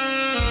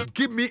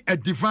 give me a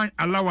divine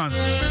allowance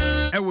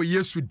ewo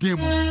Yesu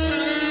demo.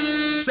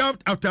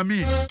 Shout after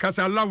me cause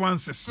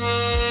allowances,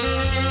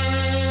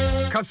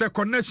 cause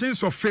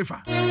connections of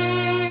favor,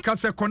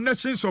 cause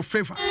connections of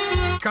favor,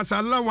 cause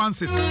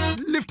allowances.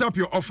 Lift up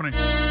your offering.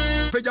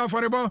 Peja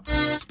forever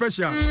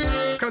special.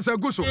 Cause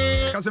guso,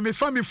 cause me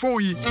family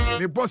phone yi,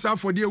 me boss out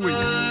for the way.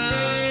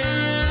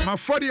 My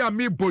 40 and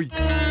me boy.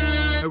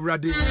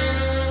 Ready.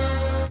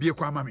 Be a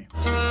kwa mami.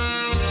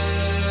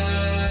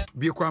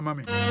 Be a kwa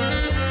mami.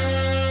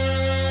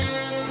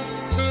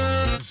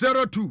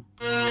 02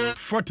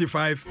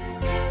 45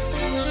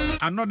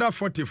 another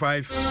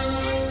 45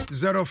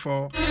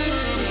 04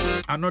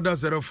 another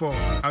 04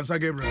 Ansah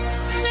Gabriel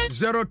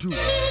 02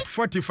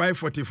 45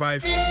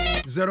 45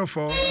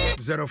 04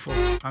 04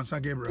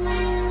 Ansah Gabriel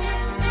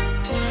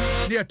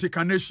near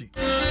Tikaneshi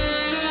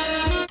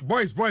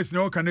boys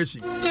no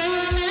Kaneshi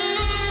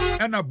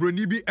and a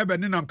bronibi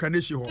ebeninam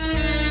Kaneshi ho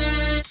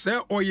say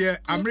oye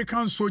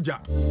American soldier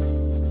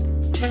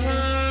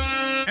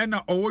and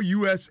a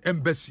US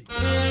embassy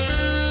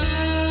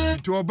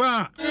to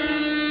oba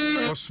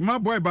or small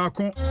boy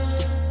bakon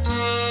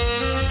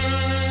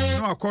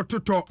no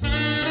akototo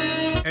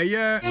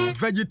eye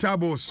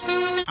vegetables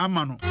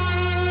amano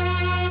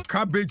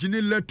cabbage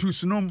ni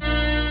lettuce nom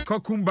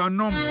cucumber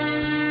nom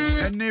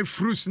any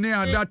fruits ni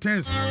other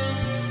things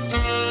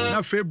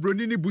na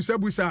febroni ni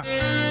busa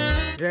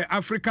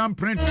African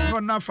print no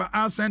na for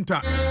our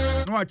center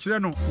no akire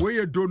no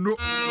we dono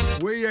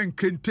we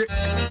nkente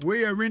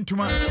we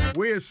wintuma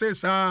we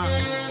sesa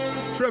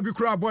trebi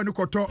kura boy ni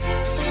koto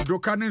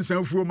dokane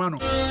nsanfuo ma no.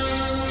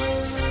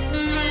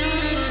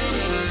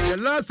 The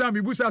last time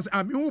he says,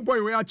 who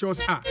boy we actually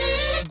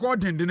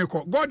Gordon didn't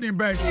call Gordon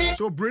Ben.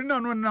 So bring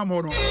on no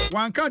more.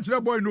 One can't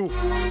the boy no.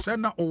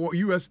 Send out our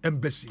US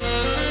embassy.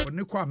 Or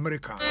Nico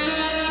America.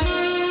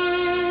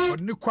 Or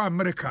Nico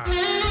America.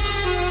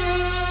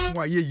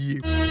 Why ye?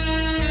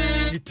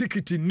 The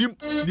ticket in Nim,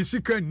 the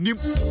secret Nim,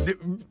 the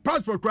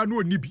passport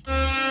no nibi.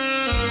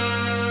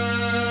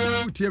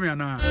 Tell me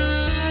now.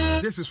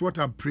 This is what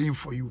I'm praying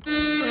for you.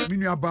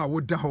 Minu aba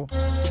wodaho,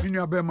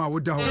 minu aba ma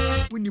wodaho.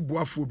 Wini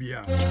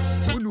boafobia.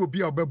 Wini obi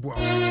obeboa.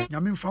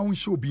 Nyame mfa wo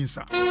show bi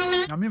nsa.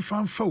 Nyame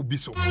mfa mfa obi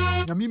so.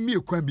 Nyame mi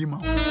ekwan bi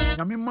ma.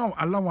 Nyame ma wo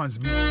allowance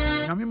bi.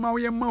 Nyame ma wo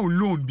ye ma wo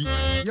loan bi.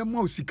 Ye ma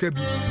wo sika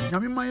bi.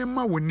 Nyame ma ye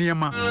ma wo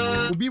niema.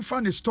 Obi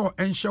mfa ne store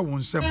enhye wo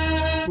nsem.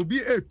 Obi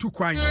etu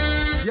kwan.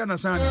 Ye na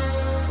san.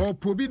 O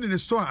probi ne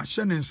store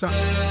ahye ne nsa.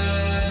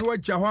 No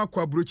jaho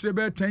akwa brochire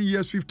be 10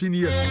 years 15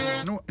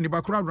 years. No ni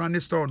bakura run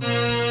store no.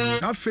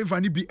 Sa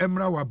favor ni bi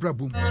emra wa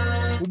brabom.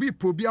 Obi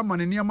probi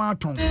amane niema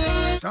aton.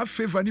 Sa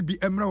favor ni bi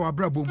emra wa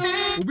brabom.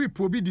 Obi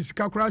probi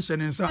disika kura hye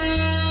ne nsa.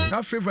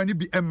 Sa favor ni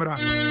bi emra.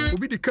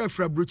 Obi di car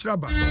fra brochire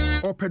ba.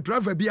 O pe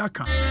driver bi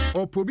aka.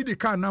 O probi di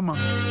car nama.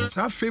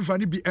 Sa favor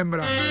ni bi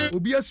emra.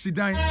 Obi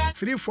asidan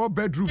 3-4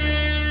 bedroom.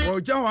 O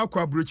jaho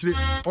akwa brochire.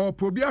 O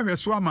probi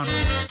ahweso ama no.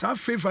 Sa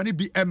favor ni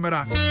bi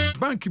emra.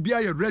 Bank bi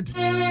are ready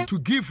to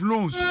give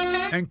loans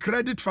and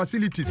credit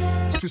facilities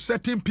to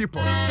certain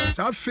people.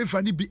 Sa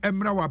favor ni bi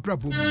emra wa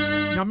brabom.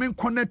 Nyame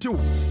connect you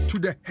to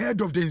the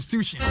head of the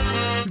institution,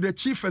 to the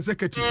chief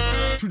executive,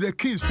 to the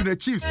kings, to the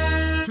chiefs,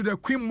 to the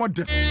queen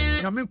mothers.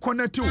 Nyame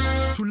connect you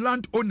to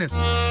landowners.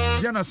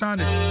 Yana sane.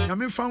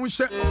 Nyame found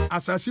she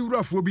asasi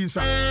wura fo bi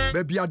nsa.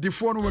 Baby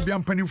adefo no baby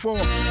ampanifo.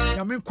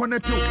 Nyame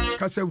connect you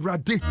kase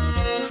wrade.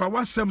 Fa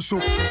wasem so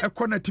e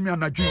connect me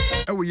anadwu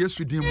e wo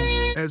Yesu din mu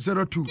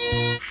 02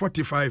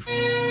 45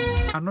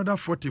 another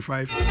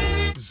 45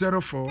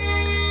 04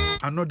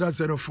 another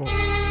 04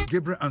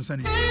 Gabriel Ansah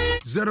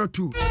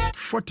 02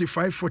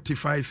 45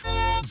 45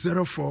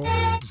 04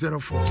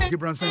 04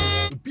 Gabriel Ansah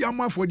bi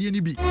amwa for die ni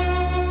bi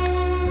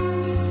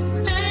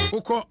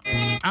Oko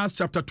Acts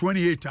chapter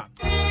 28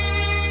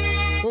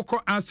 Oko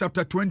Acts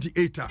chapter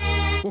 28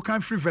 Oko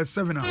free verse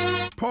 7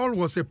 Paul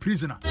was a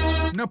prisoner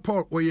na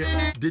Paul oye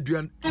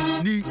deduan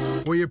ni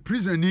oye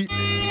prisoner ni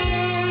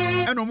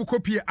eno mu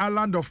copy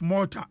island of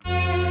Malta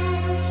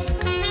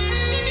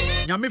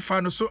nyame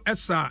fa no so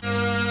esa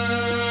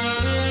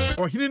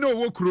ohini no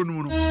wo kuro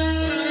no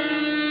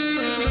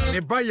ne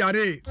ba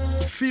yare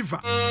fever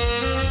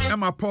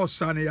ema Paul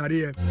sa ne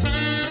yare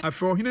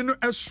afa ohini no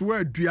eso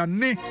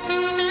aduane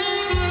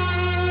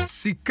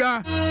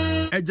sika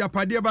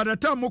ejapade by the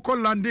time moko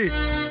lande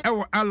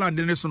ewo island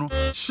ne so no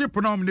ship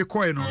na omne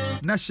koe no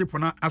na ship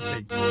na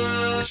asay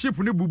ship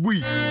ne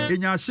bubui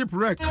enya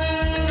shipwreck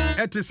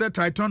etise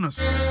Titanus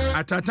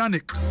a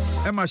Titanic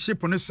ema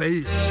ship ne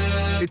say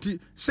eti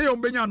say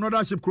ombenya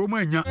another ship kromo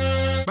enya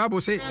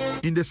Bible say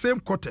in the same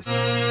quarters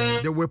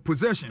there were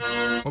possessions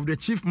of the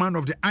chief man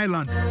of the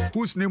island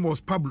whose name was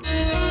Pablo.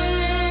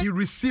 He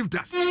received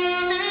us.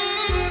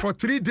 For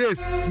 3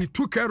 days, he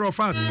took care of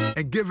us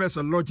and gave us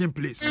a lodging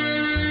place.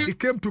 It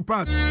came to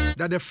pass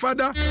that the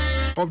father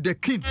of the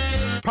king,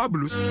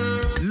 Publius,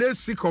 lay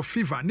sick of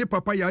fever, ne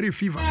papa yari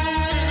fever,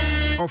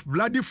 of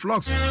bloody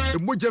flocks.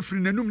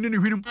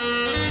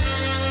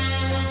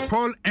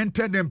 Paul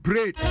entered and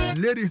prayed,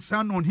 laid his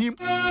hand on him,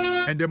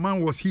 and the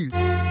man was healed.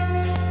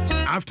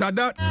 After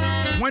that,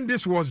 when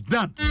this was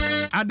done,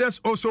 others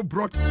also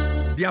brought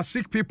their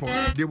sick people.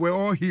 They were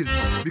all healed.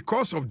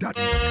 Because of that,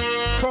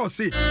 Paul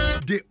said,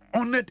 they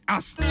honored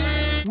us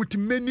with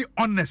many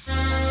honors.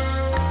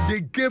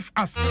 They gave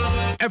us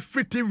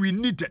everything we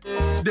needed.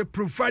 They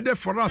provided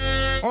for us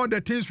all the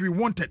things we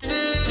wanted.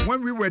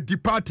 When we were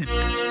departing,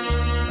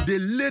 they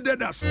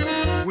laden us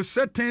with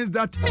certain things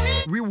that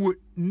we would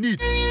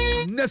need.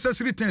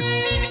 Necessary things.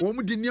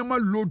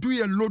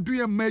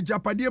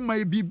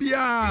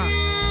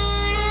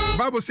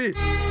 Bible says,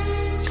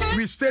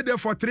 we stayed there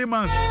for 3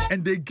 months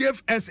and they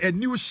gave us a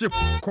new ship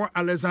called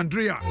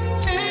Alexandria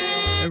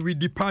and we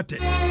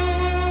departed.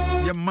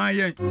 My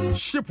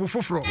ship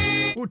fufro.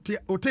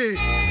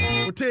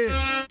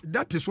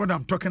 That is what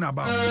I'm talking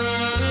about.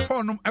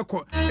 Honum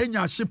echo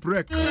enya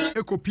shipwreck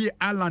echo pie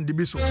island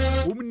biso.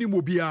 Omni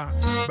mobia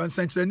ban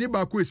century ni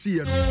ba ko esi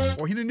no.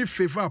 Ohine ni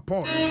favor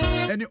Paul.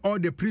 Any all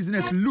the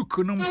prisoners look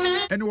no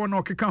anyone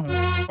okeka ho.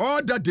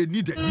 All that they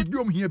needed.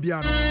 Biom here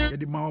bia no.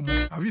 The mawmo.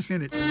 Have you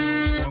seen it?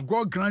 When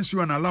God grants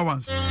you an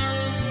allowance,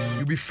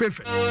 you'll be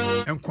favored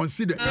and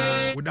considered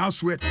without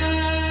sweat.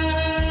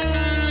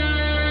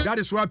 That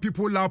is why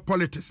people love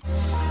politics.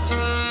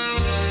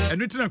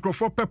 And it's not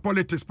for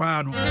politics,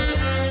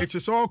 it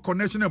is all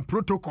connection and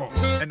protocol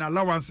and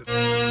allowances.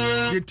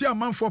 The entire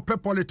man for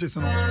politics,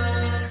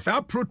 it's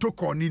our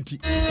protocol,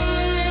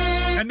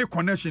 any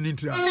connection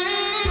into that.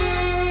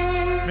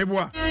 Maybe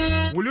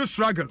will you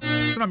struggle?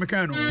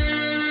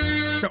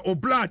 Say, oh,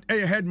 blood,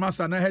 a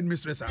headmaster and a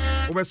headmistress,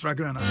 over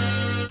struggling.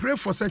 Pray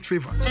for such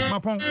favor.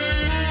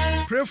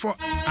 Pray for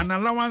an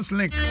allowance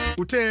link.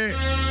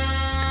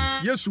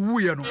 Yes,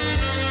 we know.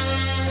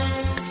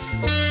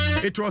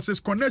 It was his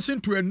connection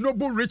to a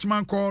noble rich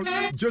man called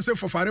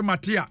Joseph of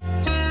Arimathea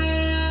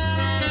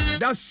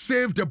that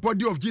saved the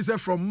body of Jesus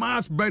from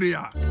mass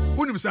burial.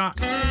 Unimsa,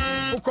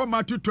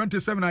 Matthew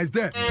 27 is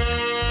there.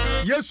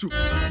 Yesu,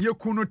 you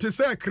couldn't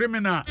say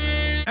criminal.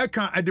 I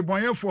can't at the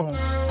boy for him.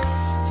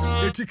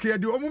 Etike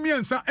de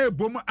omumiensa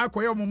ebom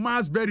akoye mo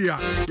mass burial.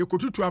 You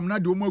could to amna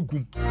de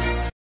omagum.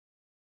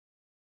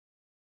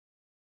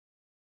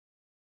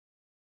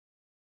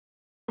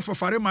 For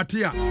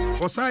Arimathea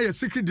was a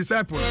secret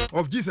disciple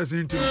of Jesus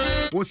in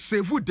was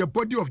save the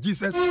body of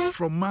Jesus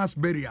from mass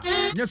burial.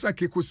 Yes, I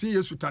could see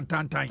you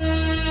tantan.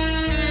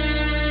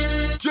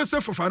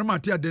 Joseph of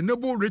Arimathea, the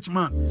noble rich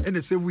man, and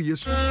the save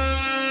Jesus.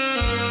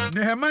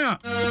 Nehemiah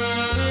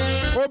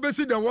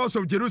oversee the walls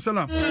of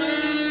Jerusalem.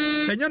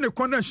 Send a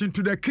connection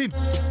to the king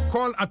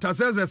called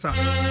Artaxerxes.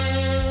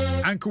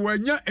 And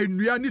Kuwanya and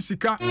Nuani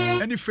Sika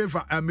any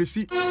favor and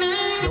mercy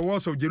the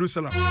walls of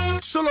Jerusalem.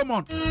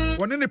 Solomon,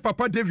 one any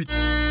Papa David,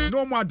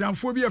 no more than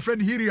phobia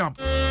friend Hiriam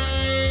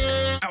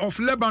of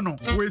Lebanon,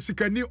 where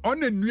Sikani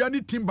on a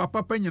Nuani timber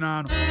papa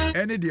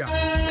any dear.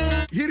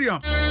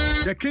 Hiriam,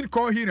 the king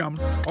called Hiriam,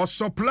 or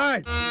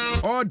supplied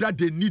all that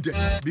they needed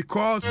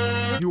because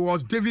he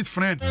was David's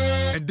friend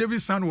and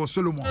David's son was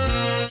Solomon.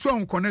 So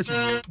on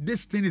connection,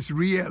 this thing is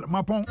real.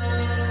 Mapon,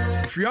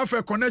 if you have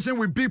a connection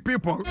with big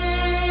people,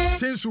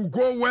 things will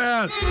go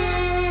well.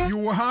 You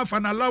will have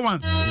an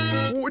allowance.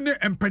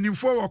 And penning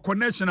for a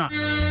connection. And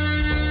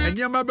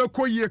Yamabe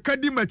ye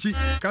kadimachi,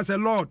 cause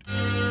Lord,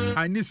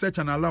 I need such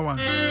an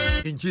allowance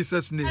in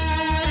Jesus' name.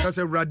 Cause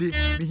a radi,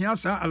 me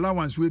has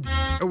allowance with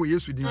oh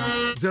yes with him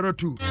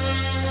 02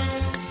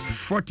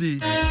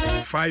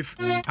 45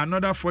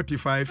 another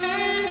 45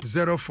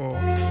 04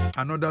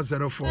 another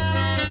 04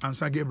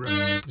 Ansah Gabriel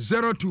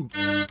 02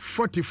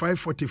 45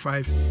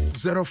 45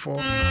 04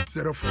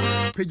 04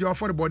 page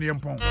for the body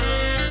and pong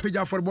page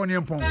for the body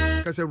and pong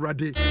cause a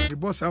radi the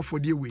boss have for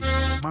the way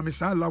mommy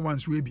sa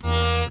allowance will be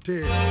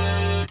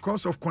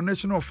because of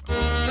connection of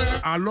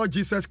our Lord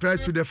Jesus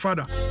Christ to the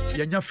Father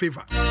yenya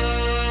favor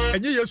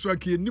and yes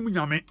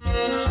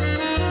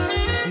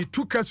he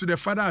took us to the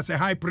Father as a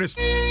high priest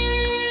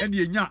and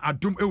yenya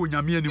Adom ewo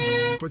nyame anim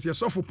because he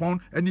suffer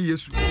upon and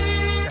yes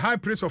the high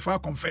priest of our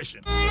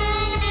confession.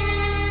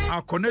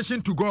 Our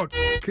connection to God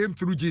came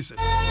through Jesus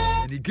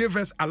and he gave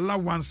us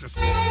allowances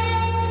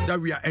that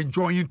we are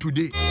enjoying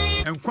today.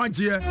 And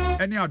kwanje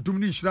any Adom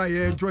ni shira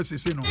ye enjoy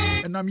say no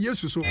and am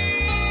yesu so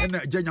and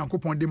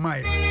Nyankopon de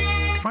mai.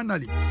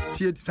 Finally,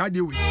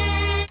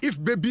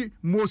 if baby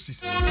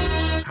Moses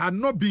had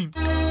not been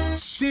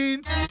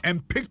seen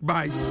and picked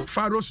by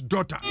Pharaoh's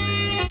daughter.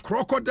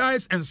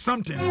 Crocodiles and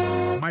something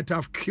might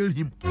have killed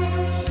him.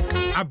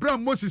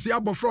 Abraham Moses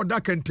yabofro da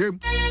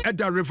kentem at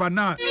the river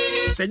Nile.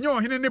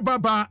 Senyor hine ne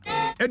baba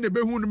and the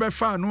behun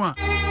befa noa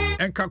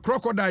and ka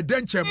crocodile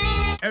denchem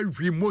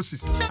every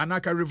Moses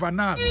anaka river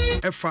Nile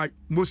efa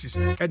Moses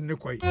and ne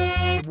kwai.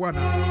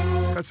 Bwana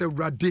kase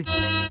rade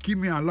give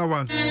me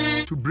allowance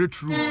to break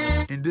through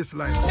in this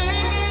life.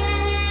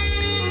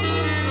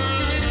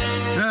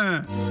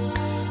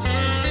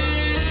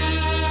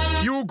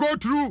 You will go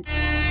through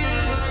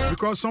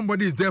because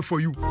somebody is there for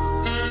you.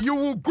 You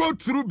will go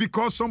through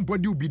because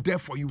somebody will be there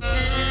for you.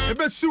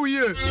 So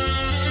here,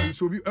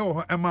 so be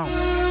amount.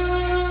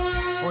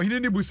 Or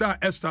Hineni Busa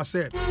Esther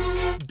said,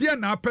 dear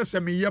na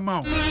person me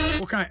yamount.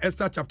 Okay,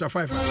 Esther chapter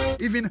 5.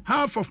 Even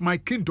half of my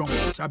kingdom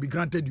shall be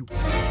granted you.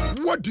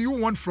 What do you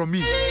want from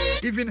me?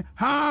 Even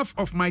half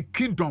of my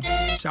kingdom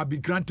shall be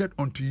granted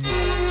unto you.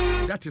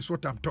 That is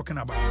what I'm talking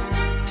about.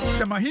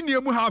 Samahini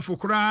emu half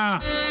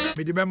ukra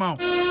me di bema.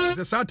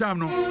 The Satam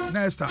no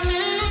Esther.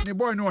 Ni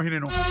boy no hine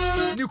no.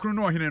 Ni kru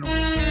no hine no.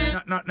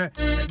 Na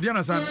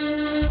Diana san.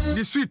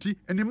 Ni sweetie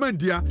and the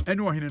mandia and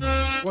no hine no.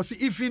 Was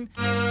even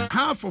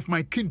half of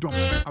my kingdom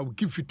I will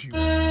give it to you.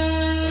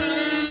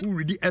 Who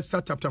read the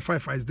Esther chapter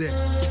 5 is there.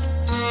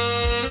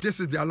 This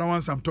is the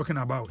allowance I'm talking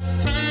about.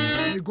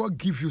 May God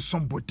give you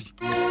somebody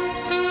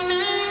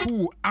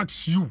who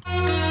asks you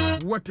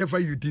whatever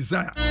you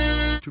desire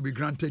to be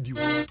granted you.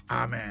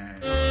 Amen.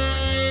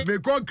 May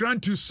God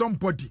grant you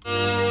somebody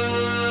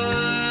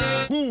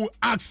who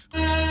asks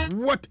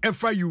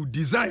whatever you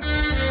desire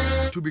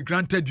to be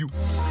granted you.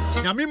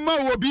 Yamima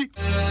wobi.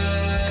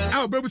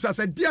 Our babies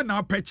said, dear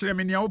now, petchere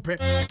me nia ope.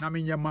 Na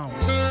me nyama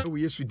o.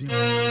 We yesu dim.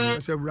 I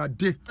said,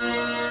 rade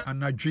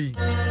anadwi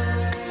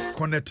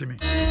connect me.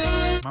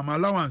 Mama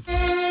allowance.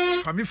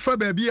 Fami fa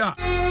baby a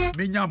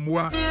me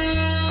nyamwa.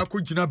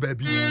 Akojina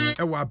baby.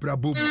 Ewa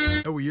abrabom.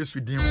 We yesu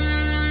dim.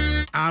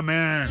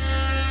 Amen.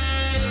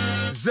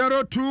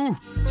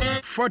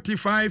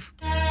 0245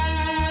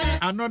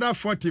 another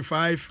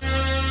 45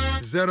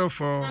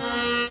 04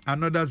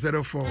 another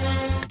 04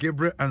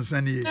 Gabriel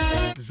Ansah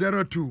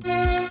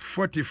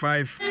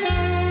 0245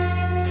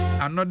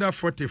 another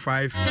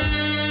 45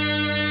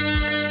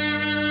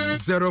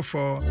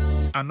 04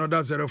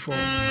 another 04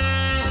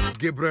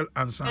 Gabriel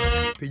Ansah.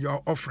 Pay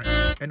your offering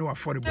and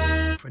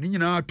affordable for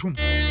nyina atum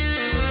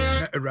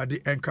na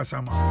erade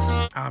enkasama.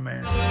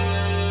 Amen.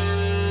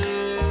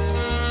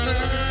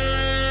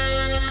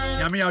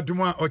 Yami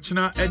aduma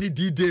ochina any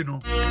D-Day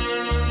no.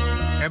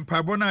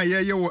 Empire na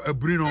ye wo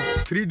abrino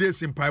 3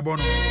 days in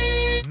Paibono.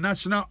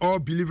 National All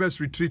Believers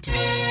Retreat.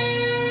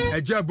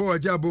 Ajaba.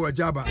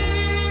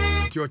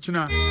 Ti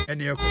ochina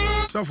any eko.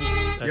 Sofu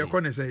ye ko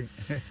ne say.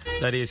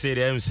 That is say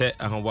them say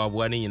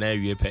ahobabo ani nyina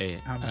wie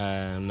pay.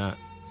 Na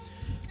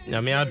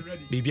Yami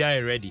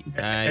bibia ready.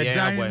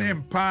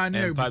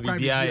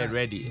 Bibia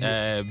ready.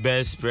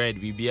 Best spread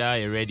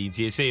bibia ready.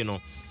 Ti say no.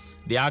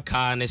 The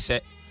aka ne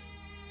say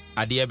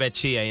ade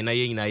ebeche ya na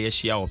ye nyina ye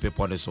hia wo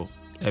people so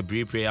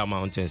every prayer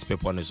mountains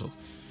people so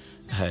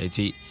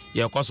iti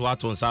ye koso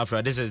aton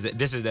safra. This is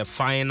the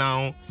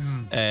final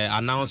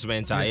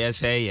announcement I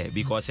say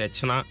because e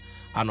china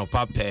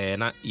anopa pe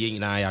na ye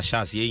nyina ya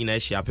shas ye nyina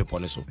hia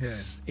people so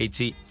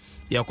iti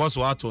ye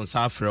koso aton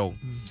safra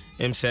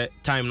em say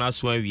time na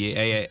so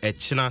awie e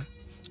china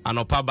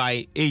anopa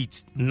by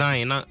 8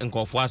 9 na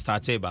nkofo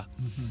start eba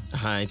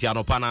iti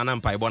anopa na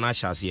mpa ibo na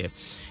shas ye.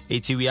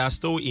 We are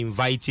still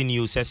inviting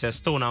you. Says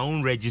still now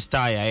own register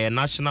a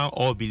National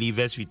All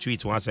Believers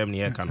Retreat 17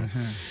 year canon.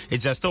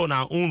 It's a still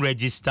now own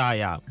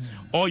register.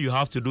 All you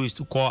have to do is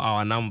to call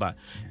our number.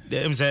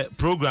 The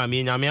program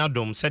in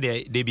Adom said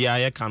they be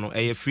a canon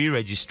a free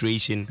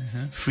registration,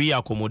 free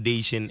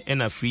accommodation,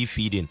 and a free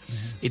feeding.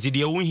 It's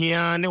the own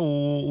here no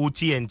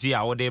TNT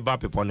our day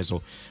back upon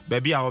so.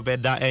 Baby our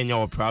bed that ain't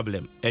your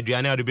problem.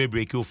 Adriana to be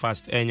break you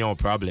fast ain't your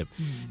problem.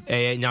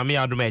 Nyame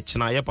Adom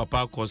echna ye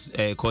papa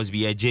cause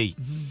be a J.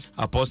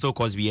 Apostle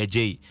Cosby a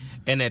J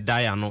and a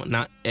Diano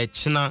na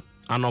echna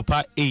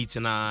anopa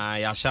 8 na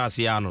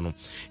yashasi ano.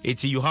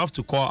 It's you have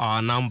to call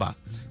our number.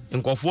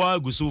 Nkofo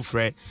agusu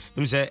frɛ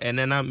him say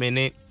enena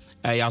mene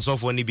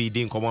yasofo ni bi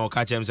din komo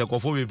ka chem say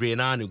kofo bebre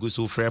na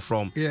agusu frɛ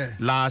from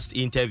last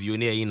interview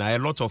near a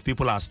lot of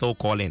people are still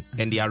calling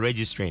and they are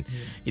registering.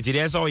 It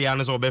is all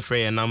yanes obe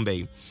frɛ a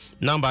number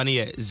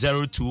ni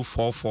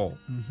 0244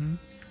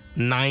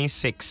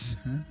 96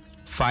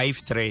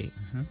 53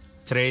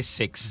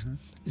 36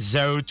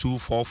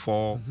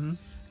 0244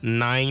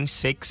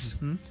 96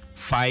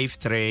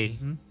 53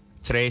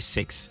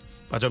 36.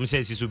 But I'm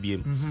saying this will be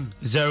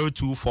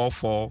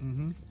 0244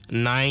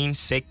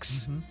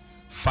 96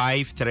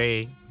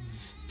 53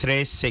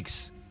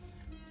 36.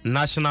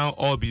 National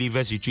All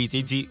Believers Retreat.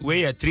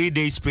 We a 3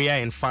 days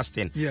prayer and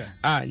fasting.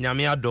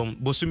 Nyame Adom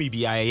bosumi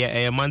bi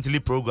a monthly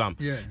program.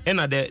 And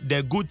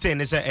the good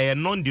thing is a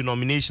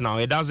non-denominational.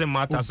 It doesn't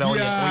matter say oh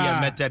yeah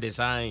Methodist,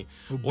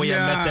 oh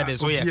yeah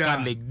Methodist, oh yeah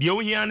Catholic. The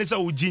only here is a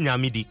uji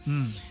nyame di.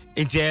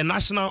 Into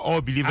National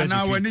All Believers.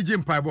 Now when he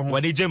jump pipe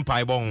when he jump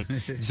pipe on.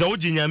 So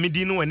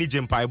Jinyamidino when he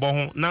jump pipe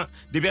on. Now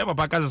the paper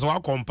packers is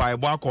walk on pipe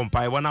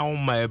when I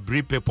my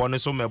brief paper on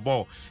so my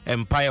ball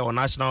Empire or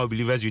National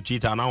Believers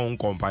Retreat and our own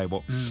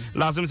compile.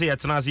 Last time say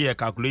at a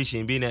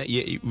calculation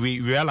being we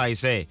realize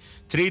say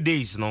 3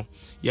 days no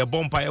your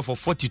bonfire for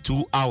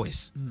 42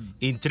 hours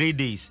in 3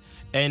 days.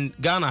 And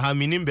Ghana have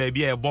meaning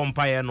baby a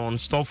bonfire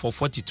non-stop for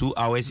 42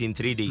 hours in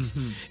 3 days.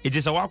 It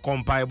is a walk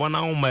compile, but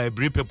now my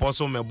brief paper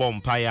so my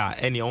bonfire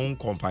and your own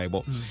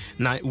compile.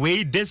 Now,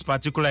 wait this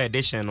particular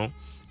edition, no,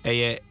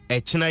 a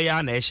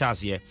chinaya na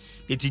eshas here.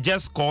 It is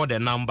just call the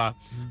number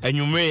and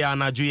you may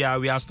Najuya,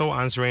 we are still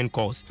answering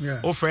calls.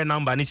 Offer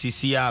number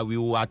NCCR, we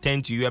will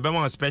attend to you.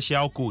 A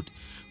special code.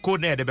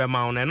 Code near the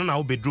amount and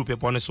now be droop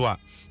upon the swap.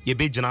 You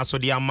be so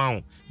the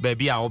amount,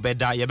 baby, I'll bet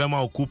that you be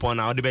more coupon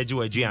out the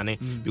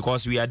bedju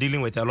because we are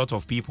dealing with a lot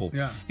of people.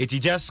 It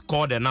is just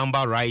call the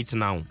number right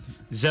now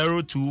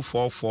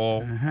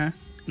 0244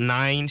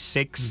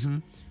 96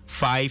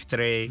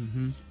 53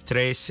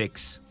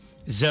 36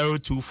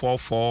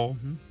 0244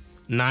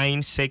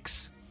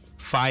 96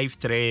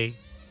 53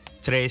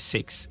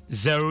 36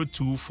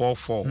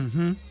 0244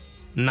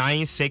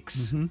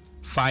 96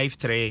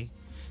 53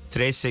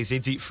 36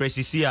 80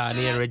 Fresisia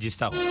near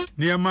register.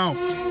 Near Mount,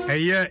 a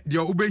year, the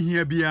Ube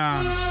here be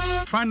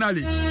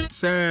finally,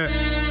 sir.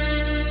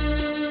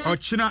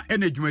 Ochina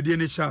energy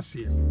median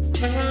chassis.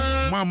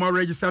 Mama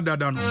registered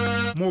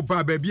that more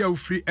baby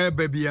free air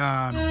baby.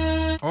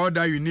 All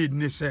that you need,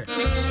 Nisse,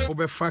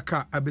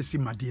 Obefaka Abesi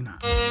Madina.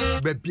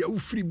 Baby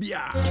free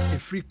beer, a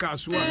free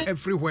castle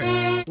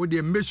everywhere. Would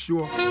they make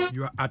sure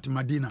you are at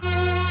Madina?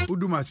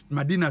 Uduma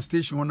Madina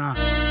station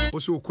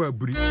also quite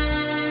brief.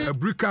 A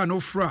bricker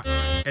no fra,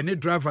 and a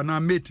driver now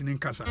mate in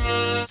Casa.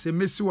 Say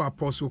Messu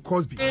Apostle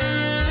Cosby.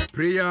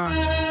 Prayer,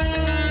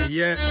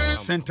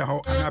 center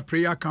hall and a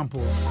prayer camp.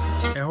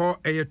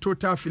 A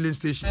total filling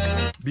station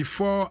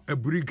before a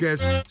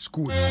Brigades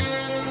school.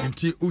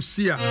 Until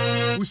Usia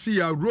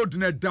road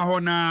ne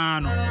dahona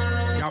no.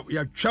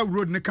 Ya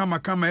road ne kama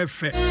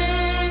efe.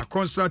 A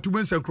construct to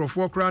wins a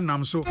crofokra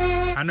namso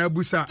and a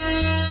busa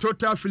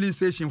total filling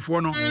station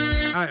for no.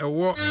 I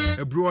walk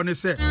a brew ne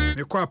say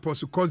me kwa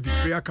Apostle Cosby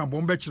prayer camp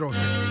on bachelors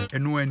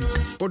and no any.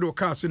 Odo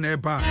cast in a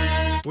bar.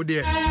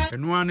 Ode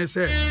and one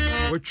say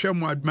what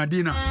chemo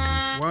Madina.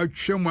 Wa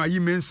twema yi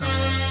mensa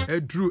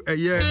edru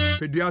eye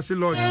pediase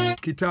lord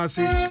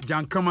kitase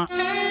jankama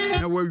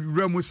na wa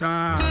wura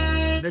sa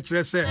na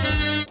kire se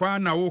kwa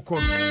na wo ko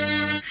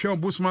hwe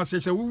busma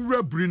se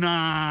wura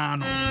brina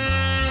no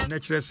na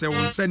kire se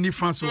won sani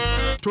fanso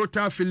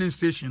total filling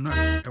station na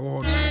e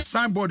wo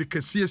signboard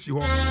kesiesi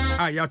ho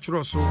a ya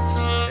kiro so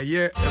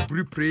eye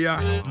every prayer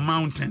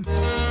mountains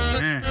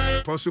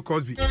Apostle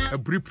Cosby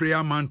every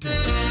prayer mountain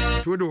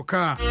to the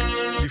car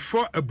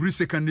before a brief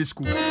secondary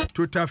school,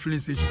 total filling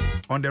station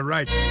on the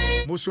right.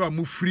 Most are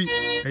move free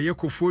a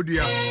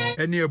Yekofodia,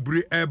 any a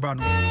brief urban.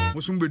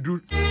 Most be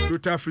do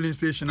total filling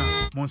station,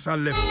 Monsa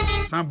left,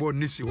 Sambo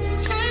Nisi,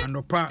 and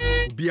the park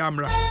be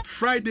Amra.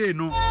 Friday,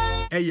 no,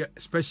 a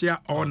special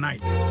all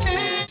night.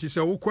 It is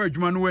a awkward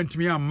man who went to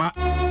me and Ma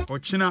or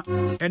China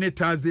any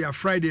Thursday or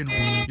Friday. No,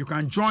 you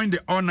can join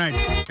the all night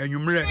and you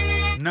may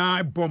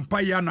na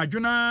Bompaya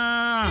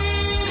Najuna.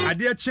 I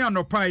dear Chan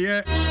or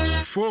Pie.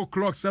 4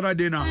 o'clock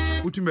Saturday now.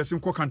 Ultimate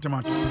Simco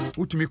Cantamata.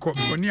 Ultimate Cop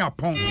near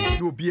Pong.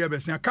 No beer,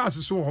 Bessia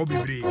Castle so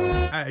hobby.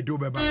 I do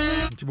beba.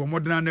 Tibo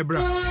Modern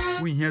Nebra.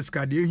 We hear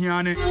Scadi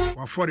Hiane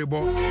or 40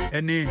 ball.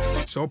 Any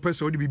so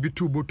person would be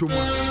 2 bottom.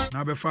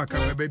 Now be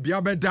faka, baby,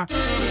 abeda.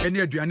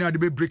 Any Adriana to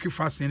be breaking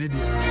fast any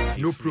day.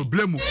 No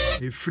problem.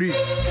 A free.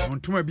 On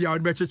to me be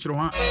out better.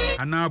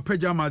 And now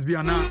pajamas be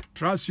now.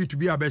 Trust you to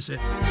be a better.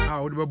 I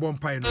would be born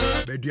pine.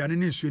 But the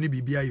anini swini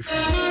be if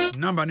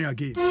number near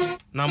again.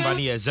 Number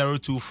near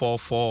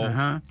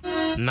 0244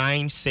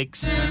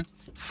 96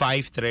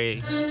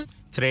 53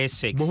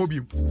 36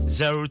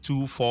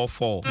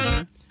 0244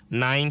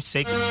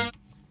 96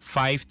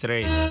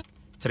 53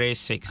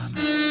 36.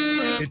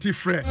 Eti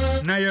frɛ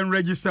na yɛn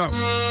register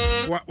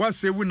what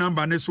save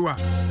number ne so a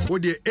wo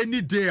de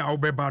any day a wo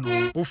bɛba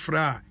no wo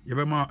fra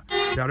yɛbɛma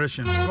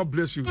direction. God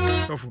bless you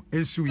so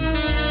ensui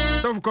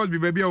so of course be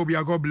baby will be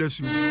a God bless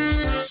you.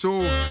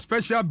 So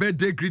special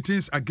birthday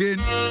greetings again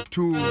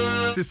to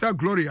Sister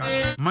Gloria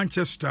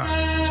Manchester.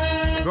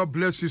 God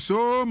bless you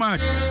so much.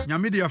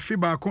 Nyamidia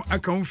fiba ko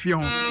aka unfia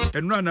ho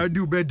enura na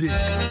do birthday.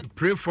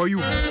 Pray for you.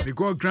 May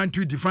God grant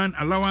you divine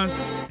allowance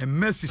and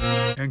mercies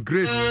and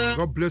grace.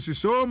 God bless you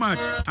so much.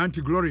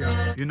 Auntie Gloria,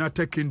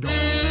 United Kingdom.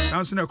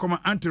 Samson come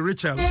Auntie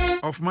Rachel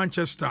of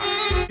Manchester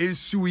in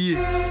Suye.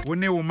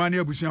 Wone wo mani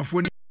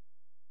abusuafo.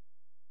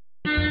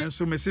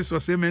 So Mrs.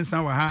 was saying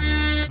ha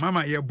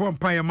Mama ye bomb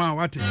pie ma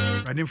what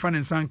I didn't find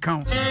in San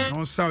count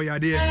no saw ya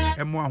there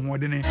and more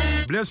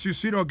bless you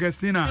sweet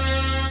Augustina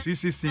sweet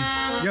sister.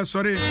 Yes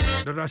sorry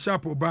Dr.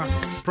 Sharp Oba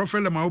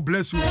Prophet Lama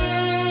bless you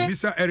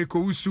Mr.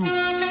 Erico Usu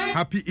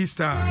happy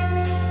Easter.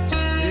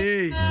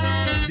 Hey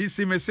this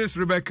is Mrs.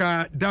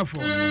 Rebecca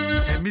Daffo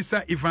and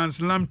Mr.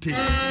 Evans Lamte.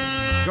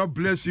 God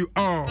bless you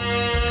all.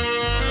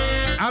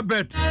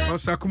 Abet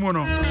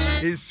Osakumono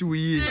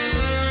Esuye.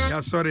 Yeah,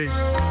 sorry.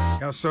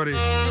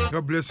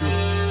 God bless you.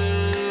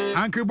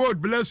 Uncle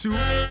Boat, bless you.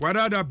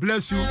 Wadada,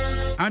 bless you.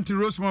 Auntie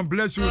Rosemont,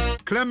 bless you.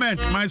 Clement,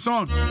 my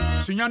son.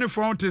 Sunyani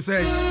Fonte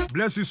say,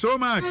 bless you so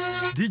much.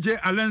 DJ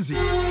Alenzi,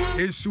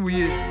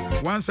 Esuye.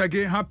 Once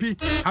again, happy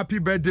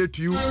birthday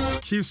to you,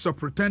 Chief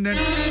Superintendent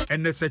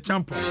and Nese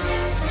Champo.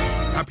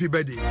 Happy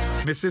birthday,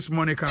 Mrs.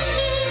 Monica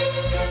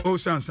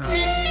Osansa,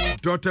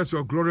 daughters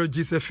of Gloria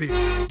Giuseppe.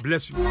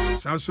 Bless you.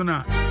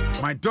 Sansuna,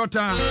 my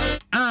daughter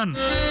Anne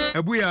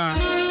Ebuya.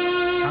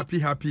 Happy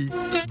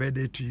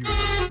birthday to you.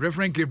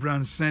 Rev Gabriel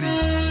Ansah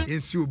in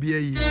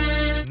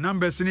CUBA.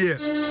 Numbers in here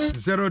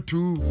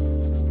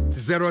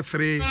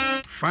 0203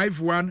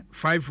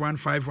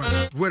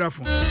 515151.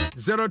 Vodafone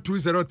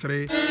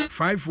 0203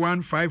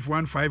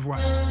 515151.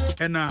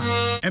 And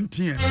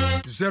MTN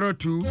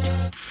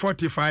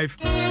 0245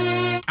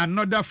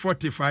 another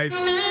 45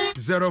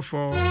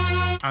 04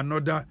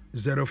 another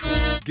 04.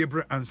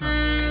 Gabriel Ansah.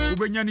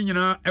 Ubenyani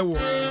nyina ewo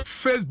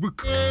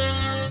Facebook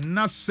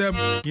Nasem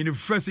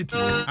University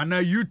and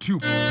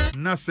YouTube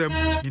Nasem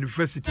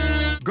University.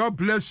 God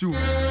bless you,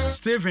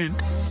 Stephen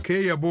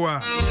K.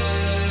 Yaboa.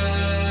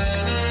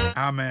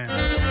 Amen.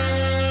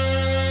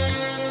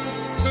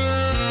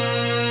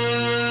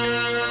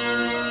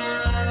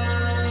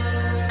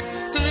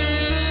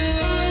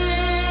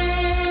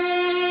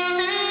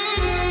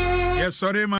 Yes, sorry, man.